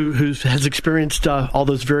like you who has experienced all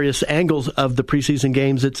those various angles of the preseason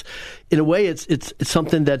games. It's in a way it's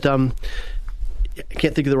something that I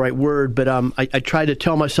can't think of the right word, but I try to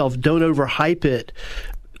tell myself don't overhype it.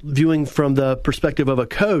 Viewing from the perspective of a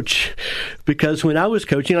coach, because when I was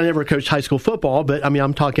coaching, I never coached high school football, but I mean,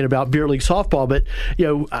 I'm talking about beer league softball, but you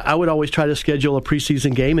know, I would always try to schedule a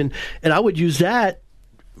preseason game and I would use that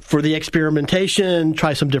for the experimentation,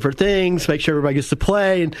 try some different things, make sure everybody gets to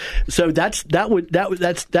play. And so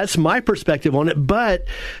that's my perspective on it. But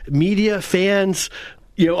media, fans,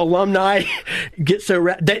 you know, alumni get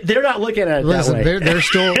so they're not looking at it that way. They're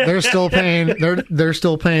still paying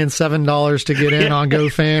 $7 to get in on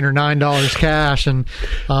GoFan or $9 cash, and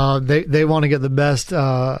they want to get the best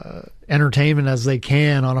entertainment as they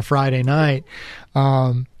can on a Friday night.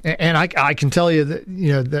 And I can tell you that,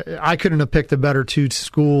 you know, that I couldn't have picked a better 2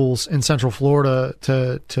 schools in Central Florida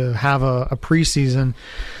to have a preseason,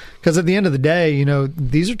 because at the end of the day, you know,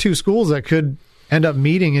 these are 2 schools that could end up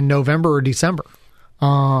meeting in November or December.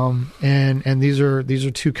 And these are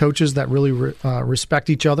 2 coaches that really respect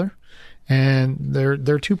each other, and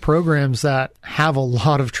they're 2 programs that have a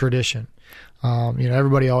lot of tradition. You know,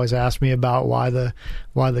 everybody always asks me about why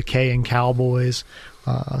the K in Cowboys.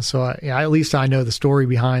 So at least I know the story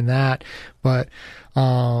behind that. But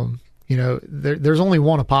you know, there's only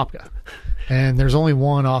one Apopka, and there's only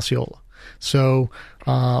one Osceola. So,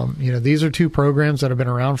 these are two programs that have been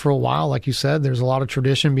around for a while. Like you said, there's a lot of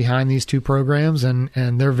tradition behind these two programs, and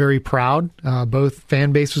they're very proud. Both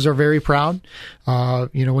fan bases are very proud.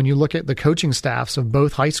 When you look at the coaching staffs of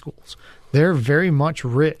both high schools, they're very much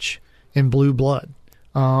rich in blue blood.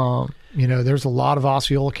 There's a lot of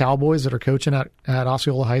Osceola Cowboys that are coaching at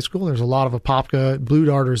Osceola High School. There's a lot of Apopka Blue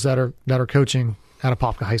Darters that are coaching at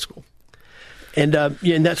Apopka High School. And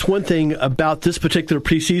and that's one thing about this particular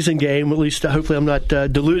preseason game. At least, hopefully, I'm not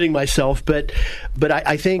deluding myself. But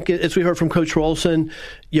I think, as we heard from Coach Rolson,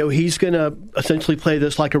 he's going to essentially play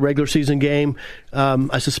this like a regular season game.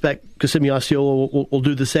 I suspect Kissimmee Osceola will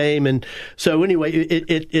do the same. And so, anyway,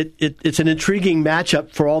 it's an intriguing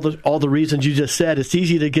matchup for all the reasons you just said. It's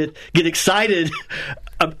easy to get excited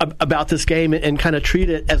about this game and kind of treat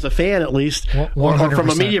it as a fan, at least, or from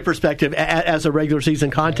a media perspective, as a regular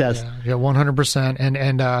season contest. Yeah, 100%.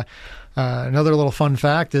 And another little fun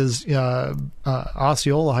fact is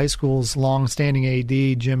Osceola High School's long-standing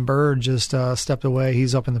AD, Jim Bird, just stepped away.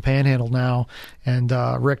 He's up in the Panhandle now. And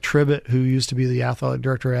Rick Tribbett, who used to be the athletic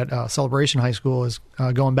director at Celebration High School, is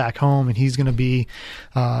going back home, and he's going to be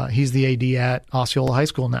he's the AD at Osceola High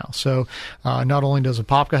School now. So not only does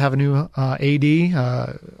Apopka have a new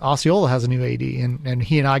AD, Osceola has a new AD, and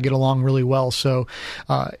he and I get along really well. So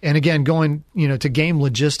and again, going to game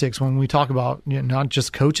logistics, when we talk about not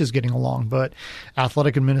just coaches getting along, but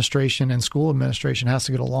athletic administration and school administration has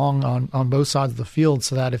to get along on both sides of the field,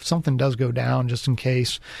 so that if something does go down, just in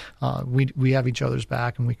case, we have each other's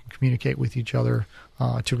back and we can communicate with each other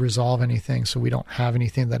to resolve anything, so we don't have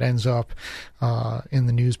anything that ends up in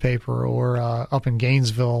the newspaper or up in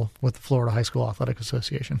Gainesville with the Florida High School Athletic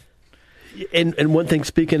Association. And one thing,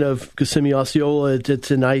 speaking of Kissimmee Osceola,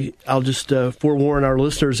 I'll just forewarn our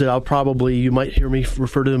listeners that you might hear me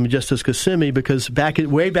refer to them just as Kissimmee, because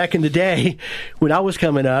way back in the day when I was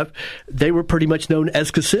coming up, they were pretty much known as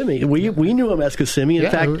Kissimmee. We knew them as Kissimmee. In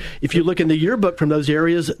fact, if you look in the yearbook from those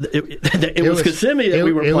areas, it was Kissimmee that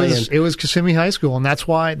we were playing. It was Kissimmee High School, and that's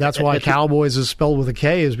why Cowboys is spelled with a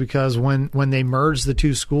K, is because when they merged the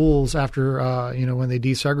two schools after when they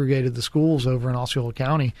desegregated the schools over in Osceola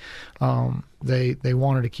County. They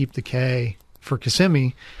wanted to keep the K for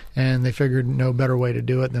Kissimmee, and they figured no better way to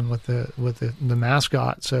do it than with the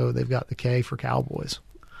mascot. So they've got the K for Cowboys.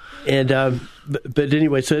 And but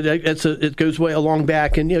anyway, so it goes way along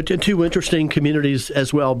back, and two interesting communities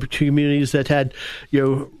as well. Two communities that had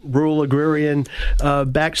rural agrarian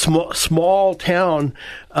back small town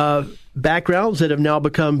backgrounds that have now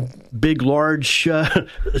become big, large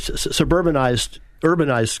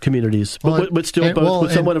urbanized communities, but still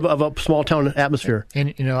with somewhat of a small town atmosphere.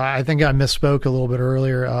 And I think I misspoke a little bit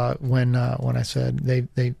earlier when I said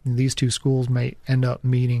these two schools may end up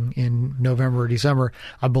meeting in November or December.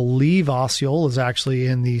 I believe Osceola is actually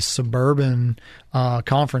in the suburban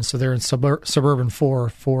conference, so they're in suburban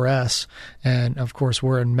 4S, and of course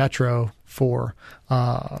we're in Metro 4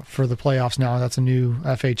 for the playoffs now. That's a new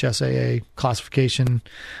FHSAA classification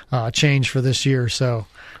change for this year. So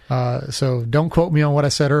don't quote me on what I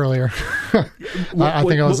said earlier. I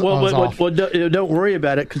think I was off. Well, don't worry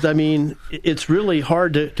about it, because it's really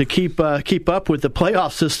hard to keep up with the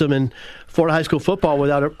playoff system in Florida high school football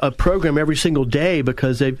without a program every single day,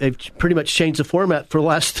 because they've pretty much changed the format for the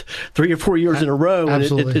last 3 or 4 years in a row.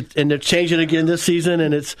 Absolutely. And they're changing again this season,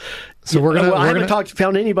 and it's. So I haven't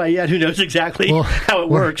found anybody yet who knows exactly how it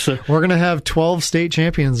works. So. We're going to have 12 state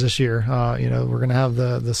champions this year. We're going to have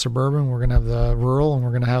the suburban, we're going to have the rural, and we're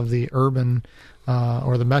going to have the urban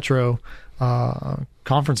or the metro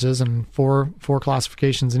conferences, and four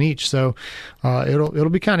classifications in each. So it'll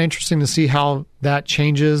be kind of interesting to see how that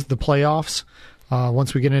changes the playoffs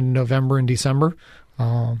once we get into November and December.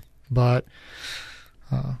 But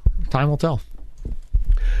time will tell.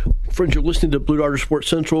 Friends, you're listening to Blue Darter Sports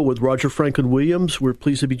Central with Roger Franklin Williams. We're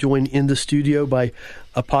pleased to be joined in the studio by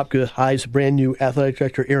Apopka High's brand new athletic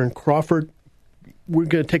director, Aaron Crawford. We're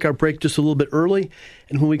going to take our break just a little bit early,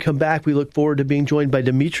 and when we come back, we look forward to being joined by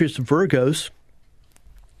Demetrius Virgos,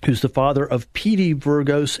 who's the father of Petey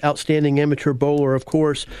Virgos, outstanding amateur bowler, of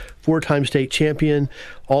course, 4-time state champion,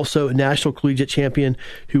 also a national collegiate champion,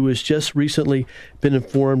 who has just recently been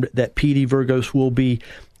informed that Petey Virgos will be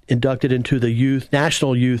inducted into the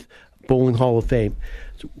National Youth Bowling Hall of Fame.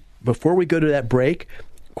 So before we go to that break,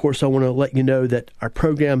 of course, I want to let you know that our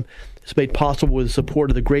program is made possible with the support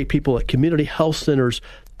of the great people at Community Health Centers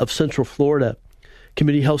of Central Florida.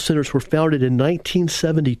 Community Health Centers were founded in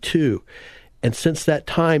 1972, and since that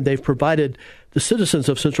time, they've provided the citizens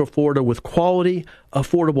of Central Florida with quality,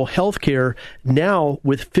 affordable health care, now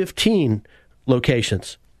with 15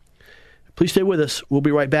 locations. Please stay with us. We'll be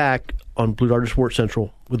right back on Blue Darter Sports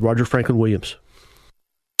Central with Roger Franklin Williams.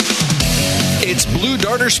 It's Blue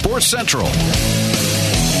Darter Sports Central.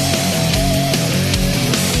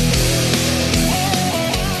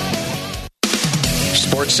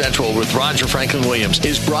 Sports Central with Roger Franklin Williams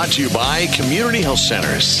is brought to you by Community Health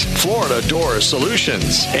Centers, Florida Door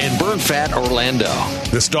Solutions, and Burn Fat Orlando.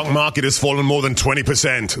 The stock market has fallen more than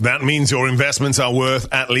 20%. That means your investments are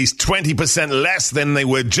worth at least 20% less than they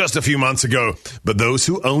were just a few months ago. But those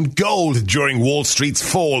who owned gold during Wall Street's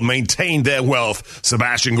fall maintained their wealth.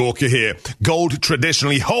 Sebastian Gorka here. Gold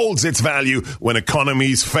traditionally holds its value when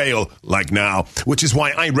economies fail, like now, which is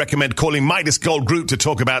why I recommend calling Midas Gold Group to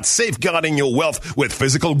talk about safeguarding your wealth with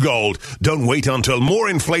physical gold. Don't wait until more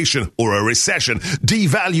inflation or a recession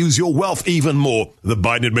devalues your wealth even more. The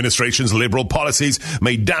Biden administration's liberal policies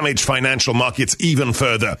may damage financial markets even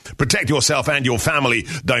further. Protect yourself and your family.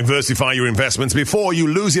 Diversify your investments before you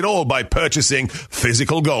lose it all by purchasing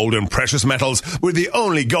physical gold and precious metals with the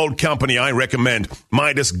only gold company I recommend,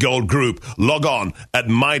 Midas Gold Group. Log on at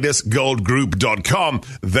MidasGoldGroup.com.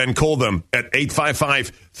 Then call them at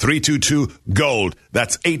 855-322-GOLD.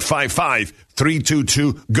 That's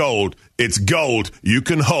 855-322-GOLD. It's gold you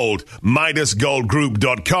can hold.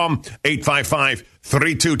 MidasGoldGroup.com,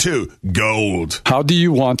 855-322-GOLD. How do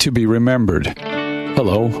you want to be remembered?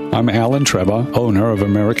 Hello, I'm Alan Treba, owner of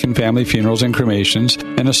American Family Funerals and Cremations,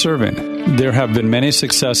 and a servant. There have been many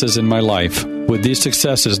successes in my life. With these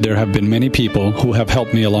successes, there have been many people who have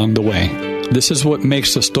helped me along the way. This is what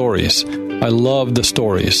makes the stories. I love the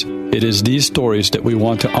stories. It is these stories that we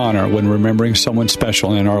want to honor when remembering someone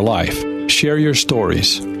special in our life. Share your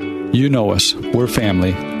stories. You know us. We're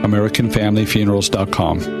family.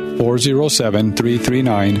 AmericanFamilyFunerals.com.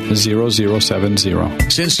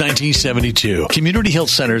 407-339-0070. Since 1972, Community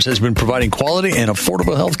Health Centers has been providing quality and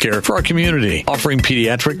affordable health care for our community, offering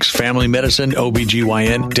pediatrics, family medicine,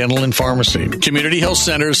 OBGYN, dental, and pharmacy. Community Health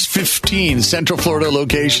Centers' 15 Central Florida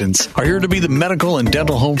locations are here to be the medical and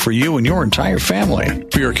dental home for you and your entire family.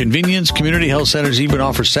 For your convenience, Community Health Centers even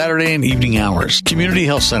offers Saturday and evening hours. Community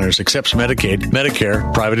Health Centers accepts Medicaid,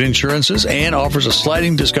 Medicare, private insurances, and offers a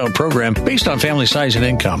sliding discount program based on family size and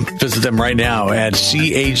income. Visit them right now at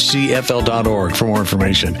chcfl.org for more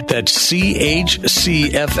information. That's chcfl.org.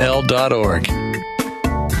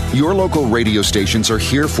 Your local radio stations are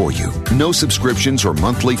here for you. No subscriptions or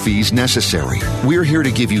monthly fees necessary. We're here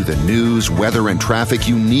to give you the news, weather, and traffic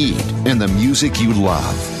you need and the music you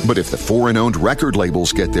love. But if the foreign-owned record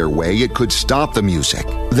labels get their way, it could stop the music.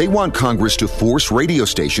 They want Congress to force radio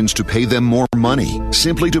stations to pay them more money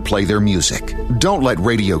simply to play their music. Don't let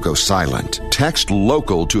radio go silent. Text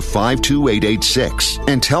LOCAL to 52886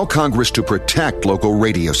 and tell Congress to protect local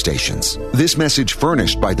radio stations. This message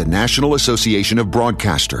furnished by the National Association of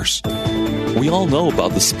Broadcasters. We all know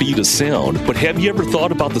about the speed of sound, but have you ever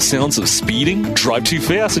thought about the sounds of speeding? Drive too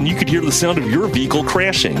fast and you could hear the sound of your vehicle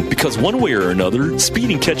crashing, because one way or another,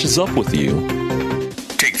 speeding catches up with you.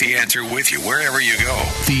 Take The Answer with you wherever you go.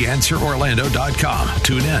 TheAnswerOrlando.com.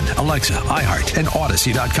 Tune in, Alexa, iHeart, and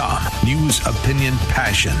Odyssey.com. News, opinion,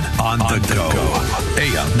 passion on the go.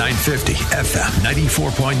 AM 950, FM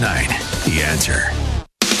 94.9. The Answer.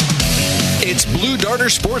 It's Blue Darter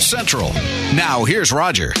Sports Central. Now, here's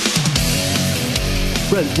Roger.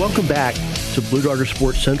 Friends, welcome back to Blue Darter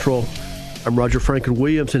Sports Central. I'm Roger Franklin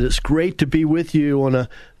Williams, and it's great to be with you on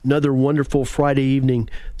another wonderful Friday evening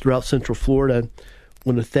throughout Central Florida. I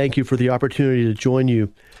want to thank you for the opportunity to join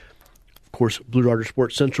you. Of course, Blue Darter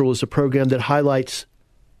Sports Central is a program that highlights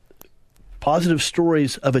positive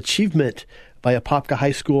stories of achievement by Apopka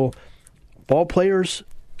High School ball players,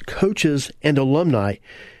 coaches, and alumni.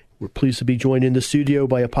 We're pleased to be joined in the studio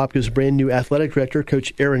by Apopka's brand new athletic director,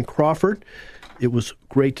 Coach Aaron Crawford. It was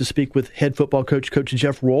great to speak with head football coach, Coach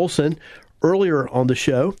Jeff Rolson, earlier on the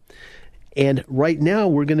show. And right now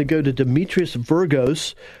we're going to go to Demetrius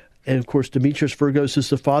Virgos. And, of course, Demetrius Virgos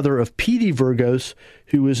is the father of Petey Virgos,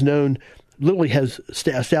 who is known, literally has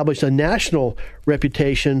established a national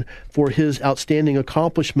reputation for his outstanding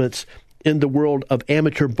accomplishments in the world of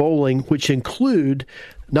amateur bowling, which include,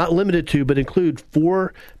 not limited to, but include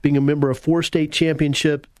being a member of 4 state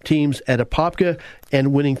championship teams at Apopka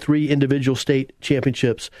and winning 3 individual state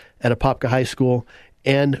championships at Apopka High School,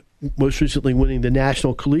 and most recently winning the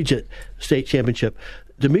National Collegiate State Championship.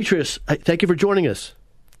 Demetrius, thank you for joining us.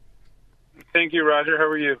 Thank you, Roger. How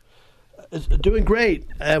are you? Doing great.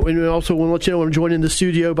 We also want to let you know I'm joined in the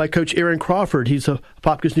studio by Coach Aaron Crawford. He's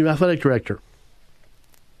Apopka's new athletic director.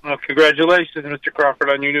 Well, congratulations, Mr. Crawford,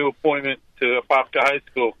 on your new appointment to Apopka High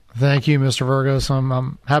School. Thank you, Mr. Virgos.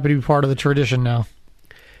 I'm happy to be part of the tradition now.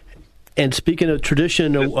 And speaking of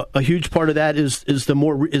tradition, a huge part of that is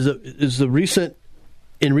the recent.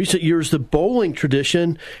 In recent years, the bowling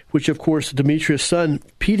tradition, which, of course, Demetrius' son,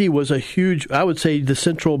 Petey, was a huge, I would say, the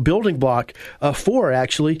central building block for,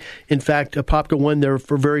 actually. In fact, Apopka won their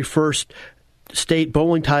very first state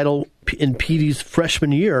bowling title in Petey's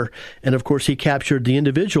freshman year. And, of course, he captured the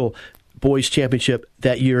individual boys championship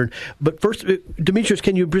that year. But first, Demetrius,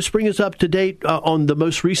 can you just bring us up to date on the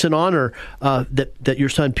most recent honor that your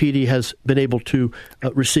son, Petey, has been able to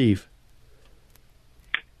receive?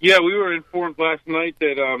 Yeah, we were informed last night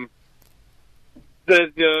that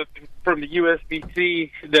from the USBC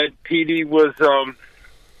that Petey was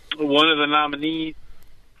one of the nominees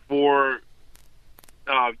for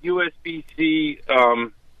USBC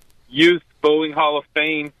Youth Bowling Hall of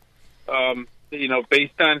Fame.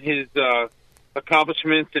 Based on his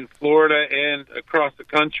accomplishments in Florida and across the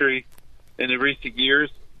country in the recent years,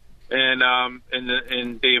 and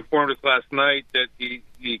they informed us last night that the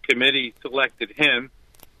committee selected him,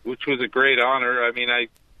 which was a great honor. I mean, I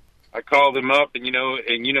called him up, and you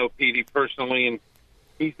know Petey personally, and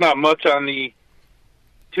he's not much on the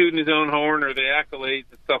tooting his own horn or the accolades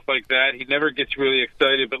and stuff like that. He never gets really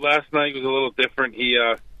excited, but last night was a little different. He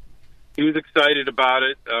was excited about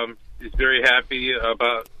it. He's very happy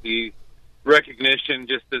about the recognition,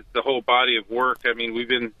 just as the whole body of work. I mean, we've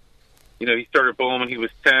been, he started bowling when he was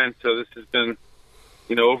 10, so this has been,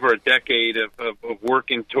 over a decade of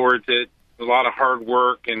working towards it. A lot of hard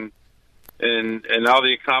work and all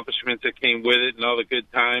the accomplishments that came with it and all the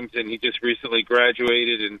good times. And he just recently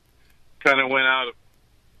graduated and kind of went out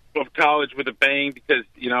of college with a bang because,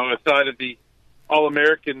 aside of the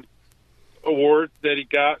All-American awards that he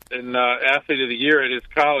got and Athlete of the Year at his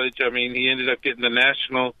college, I mean, he ended up getting the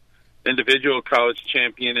National Individual College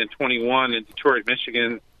Champion in 21 in Detroit,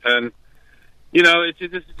 Michigan. And, this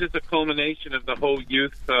is just a culmination of the whole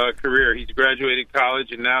youth career. He's graduated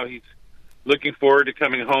college and now he's looking forward to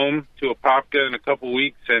coming home to Apopka in a couple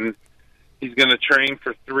weeks, and he's going to train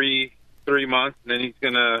for three months, and then he's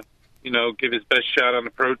going to, give his best shot on the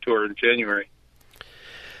Pro Tour in January.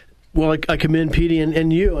 Well, I commend Petey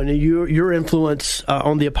and you, and your influence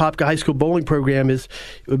on the Apopka High School bowling program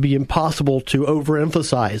would be impossible to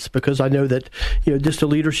overemphasize, because I know that just the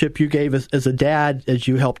leadership you gave as a dad, as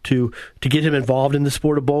you helped to get him involved in the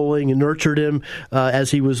sport of bowling and nurtured him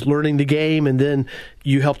as he was learning the game, and then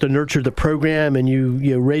you helped to nurture the program, and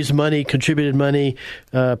you raised money, contributed money,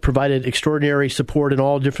 provided extraordinary support in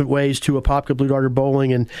all different ways to Apopka Blue Darter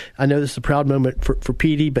Bowling, and I know this is a proud moment for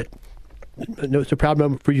Petey, but I know it's a proud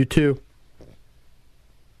moment for you too.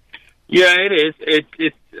 Yeah, it is.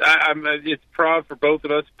 It's proud for both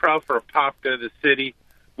of us. Proud for Apopka, the city,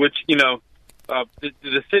 which the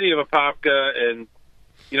city of Apopka, and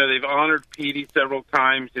they've honored Petey several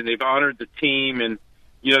times, and they've honored the team, and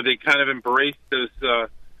they kind of embraced those.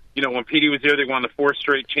 When Petey was there, they won the 4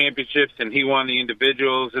 straight championships, and he won the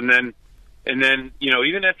individuals, and then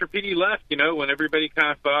even after Petey left, when everybody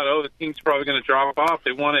kind of thought, oh, the team's probably going to drop off,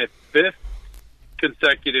 they won a 5th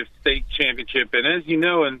consecutive state championship. And as you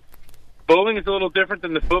know, and bowling is a little different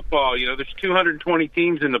than the football. There's 220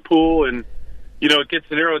 teams in the pool, and it gets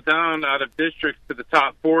narrowed down out of districts to the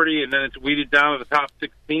top 40, and then it's weeded down to the top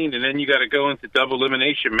 16, and then you got to go into double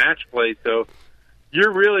elimination match play. So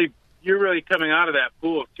you're really coming out of that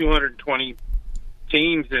pool of 220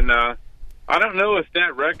 teams, and I don't know if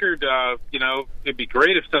that record, it'd be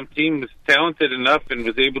great if some team was talented enough and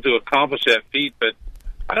was able to accomplish that feat, but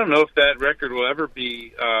I don't know if that record will ever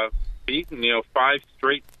be beaten. 5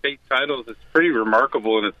 straight state titles is pretty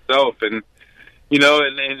remarkable in itself. And,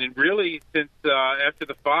 and really since after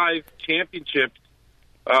the 5 championships,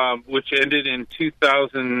 which ended in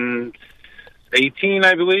 2018,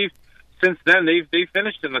 I believe, since then they've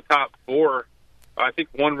finished in the top 4. I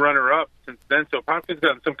think 1 runner-up since then. So Apopka's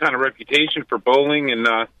gotten some kind of reputation for bowling, and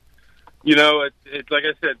it's like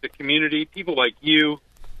I said, the community, people like you,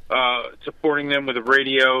 supporting them with the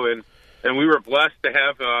radio, and we were blessed to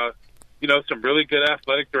have some really good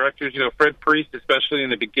athletic directors. Fred Priest, especially in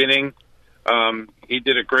the beginning, he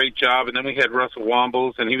did a great job, and then we had Russell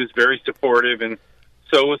Wombles, and he was very supportive, and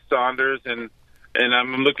so was Saunders, and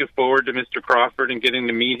I'm looking forward to Mr. Crawford and getting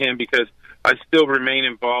to meet him, because I still remain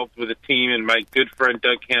involved with the team, and my good friend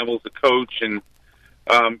Doug Campbell's the coach, and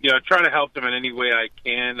try to help them in any way I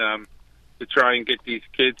can to try and get these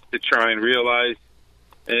kids to try and realize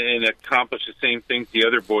and accomplish the same things the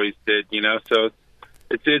other boys did. So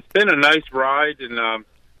it's been a nice ride, and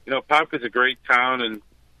Apopka's a great town, and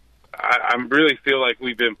I really feel like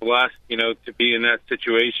we've been blessed, to be in that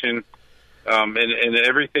situation, and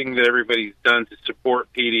everything that everybody's done to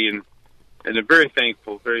support Petey, and I'm very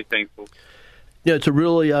thankful, very thankful. Yeah, it's a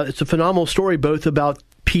really it's a phenomenal story, both about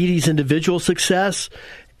Petey's individual success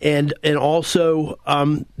and also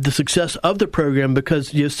the success of the program,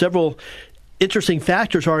 because several interesting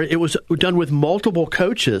factors are it was done with multiple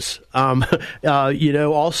coaches,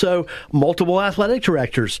 also multiple athletic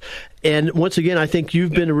directors. And once again, I think you've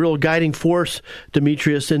been a real guiding force,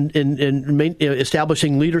 Demetrius, in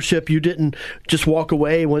establishing leadership. You didn't just walk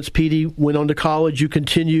away once Petey went on to college. You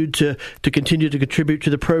continued to contribute to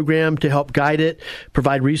the program, to help guide it,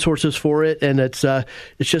 provide resources for it, and it's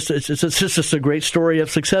just a great story of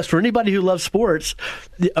success for anybody who loves sports.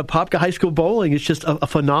 Apopka High School bowling is just a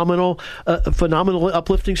phenomenal,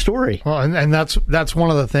 uplifting story. Well, and that's one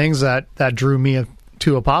of the things that drew me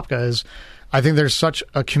to Apopka is, I think there's such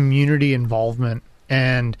a community involvement,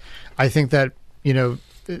 and I think that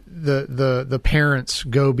the parents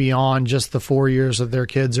go beyond just the 4 years that their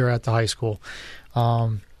kids are at the high school.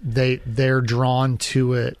 They're drawn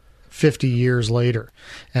to it 50 years later,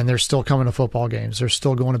 and they're still coming to football games. They're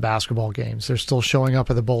still going to basketball games. They're still showing up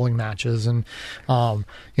at the bowling matches. And, I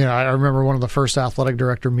remember one of the first athletic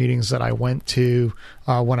director meetings that I went to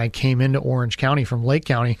when I came into Orange County from Lake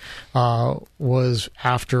County was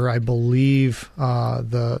after, I believe,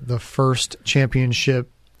 the first championship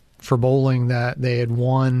for bowling that they had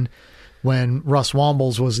won when Russ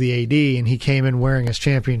Wombles was the AD, and he came in wearing his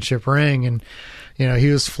championship ring, and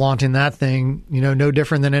he was flaunting that thing, no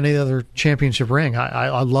different than any other championship ring.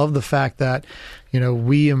 I love the fact that,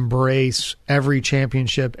 we embrace every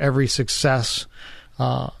championship, every success,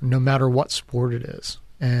 no matter what sport it is.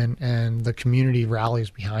 And the community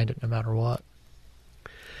rallies behind it no matter what.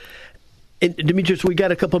 And Demetrius, we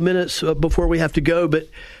got a couple minutes before we have to go, but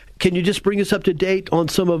can you just bring us up to date on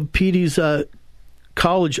some of Petey's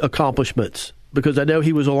college accomplishments? Because I know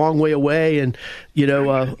he was a long way away, and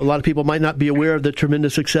a lot of people might not be aware of the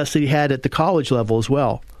tremendous success that he had at the college level as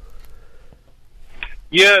well.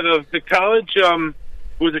 Yeah, the college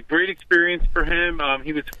was a great experience for him.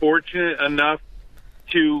 He was fortunate enough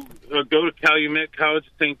to go to Calumet College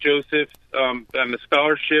of St. Joseph's on the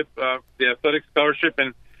scholarship, the athletic scholarship,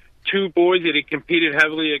 and two boys that he competed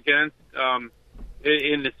heavily against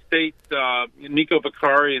in the state, Nico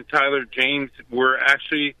Bakari and Tyler James, were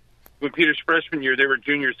actually, when Peter's freshman year, they were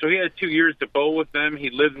juniors. So he had 2 years to bowl with them. He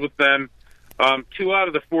lived with them. 2 out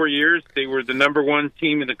of the 4 years, they were the number one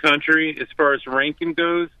team in the country as far as ranking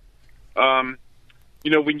goes.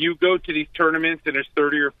 When you go to these tournaments and there's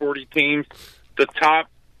 30 or 40 teams, the top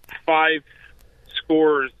 5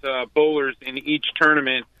 scorers, bowlers in each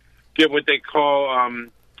tournament get what they call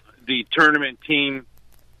the tournament team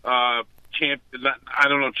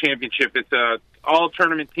championship. It's a all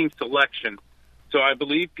tournament team selection. So I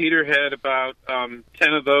believe Peter had about 10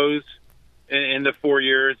 of those in the 4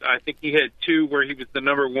 years. I think he had 2 where he was the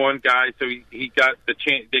number one guy. So he got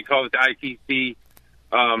they call it the ITC,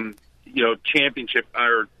 championship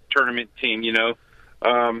or tournament team.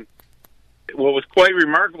 What was quite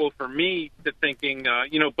remarkable for me to thinking,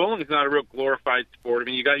 bowling is not a real glorified sport. I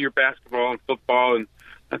mean, you got your basketball and football, and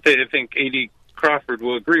I think A.D. Crawford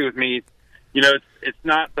will agree with me. It's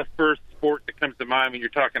not the first sport that comes to mind when you're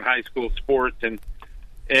talking high school sports, and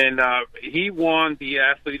he won the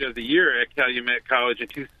Athlete of the Year at Calumet College in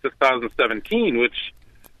 2017, which,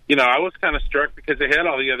 I was kind of struck because they had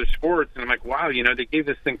all the other sports, and I'm like, wow, they gave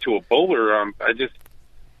this thing to a bowler.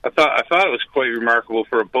 I thought it was quite remarkable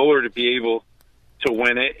for a bowler to be able to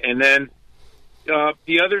win it. And then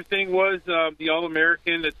the other thing was the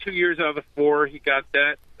All-American. The 2 years out of the 4, he got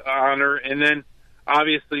that honor, and then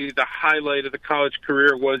obviously the highlight of the college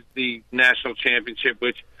career was the national championship,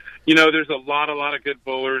 which, there's a lot of good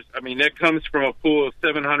bowlers. I mean, that comes from a pool of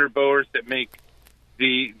 700 bowlers that make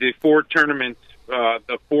the 4 tournaments,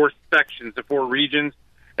 the 4 sections, the 4 regions,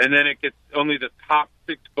 and then it gets only the top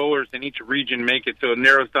 6 bowlers in each region make it, so it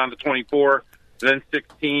narrows down to 24, then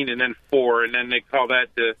 16, and then 4, and then they call that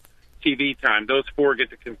the TV time. Those 4 get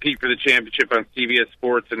to compete for the championship on CBS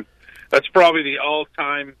Sports, and that's probably the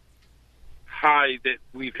all-time high that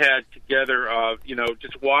we've had together of,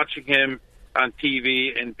 just watching him on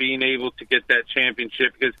TV and being able to get that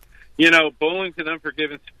championship, because, bowling's an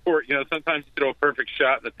unforgiving sport. Sometimes you throw a perfect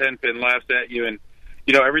shot and the 10-pin laughs at you, and,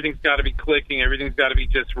 everything's got to be clicking, everything's got to be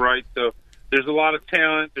just right. So there's a lot of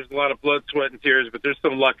talent, there's a lot of blood, sweat, and tears, but there's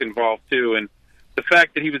some luck involved too. And the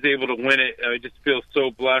fact that he was able to win it, I just feel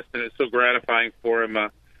so blessed, and it's so gratifying for him.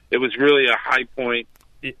 It was really a high point.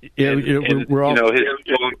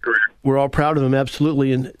 We're all proud of him,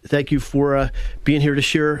 absolutely, and thank you for being here to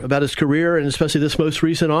share about his career, and especially this most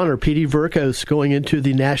recent honor, Petey Virkos, going into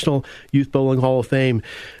the National Youth Bowling Hall of Fame.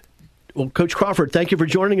 Well, Coach Crawford, thank you for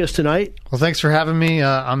joining us tonight. Well, thanks for having me.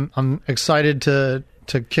 I'm excited to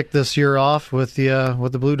kick this year off with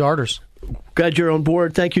the Blue Darters. Glad you're on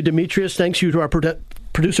board. Thank you, Demetrius. Thanks you to our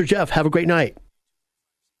producer, Jeff. Have a great night.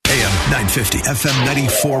 AM 950, FM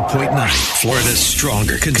 94.9. Florida's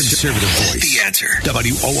stronger conservative voice. The Answer.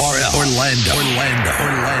 WORL. Orlando.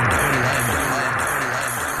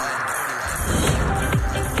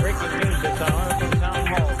 Breaking news this hour from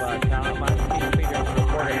townhall.com. I'm Peter Peters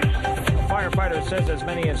reporting. A firefighter says as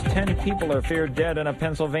many as 10 people are feared dead in a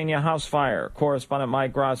Pennsylvania house fire. Correspondent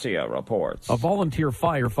Mike Gracia reports. A volunteer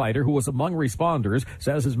firefighter who was among responders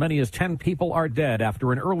says as many as 10 people are dead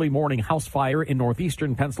after an early morning house fire in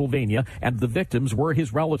northeastern Pennsylvania, and the victims were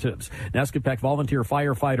his relatives. Nescopec volunteer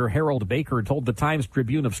firefighter Harold Baker told the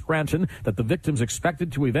Times-Tribune of Scranton that the victims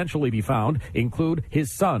expected to eventually be found include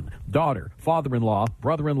his son, daughter, father-in-law,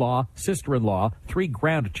 brother-in-law, sister-in-law, 3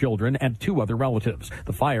 grandchildren, and 2 other relatives.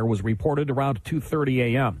 The fire was reported around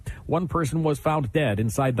 2:30 a.m. One person was found dead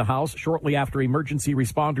inside the house shortly after emergency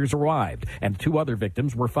responders arrived, and 2 other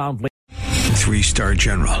victims were found later. 3-star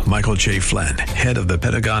General Michael J. Flynn, head of the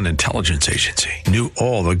Pentagon Intelligence Agency, knew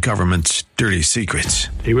all the government's dirty secrets.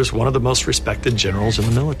 He was one of the most respected generals in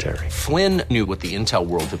the military. Flynn knew what the intel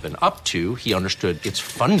world had been up to. He understood its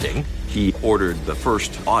funding. He ordered the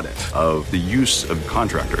first audit of the use of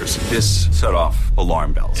contractors. This set off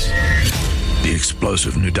alarm bells. The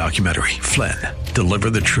explosive new documentary, Flynn,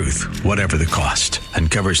 Deliver the Truth, Whatever the Cost,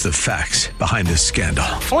 uncovers the facts behind this scandal.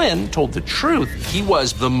 Flynn told the truth. He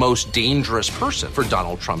was the most dangerous person for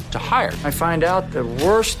Donald Trump to hire. I find out the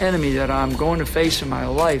worst enemy that I'm going to face in my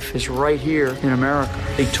life is right here in America.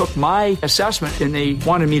 They took my assessment and they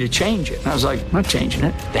wanted me to change it. And I was like, I'm not changing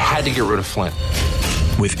it. They had to get rid of Flynn.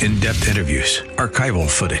 With in-depth interviews, archival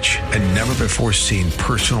footage, and never-before-seen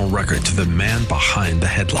personal records of the man behind the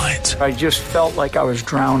headlines. I just felt like I was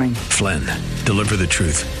drowning. Flynn, Deliver the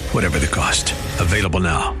Truth, Whatever the Cost. Available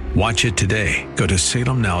now. Watch it today. Go to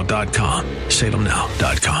salemnow.com.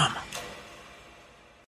 salemnow.com.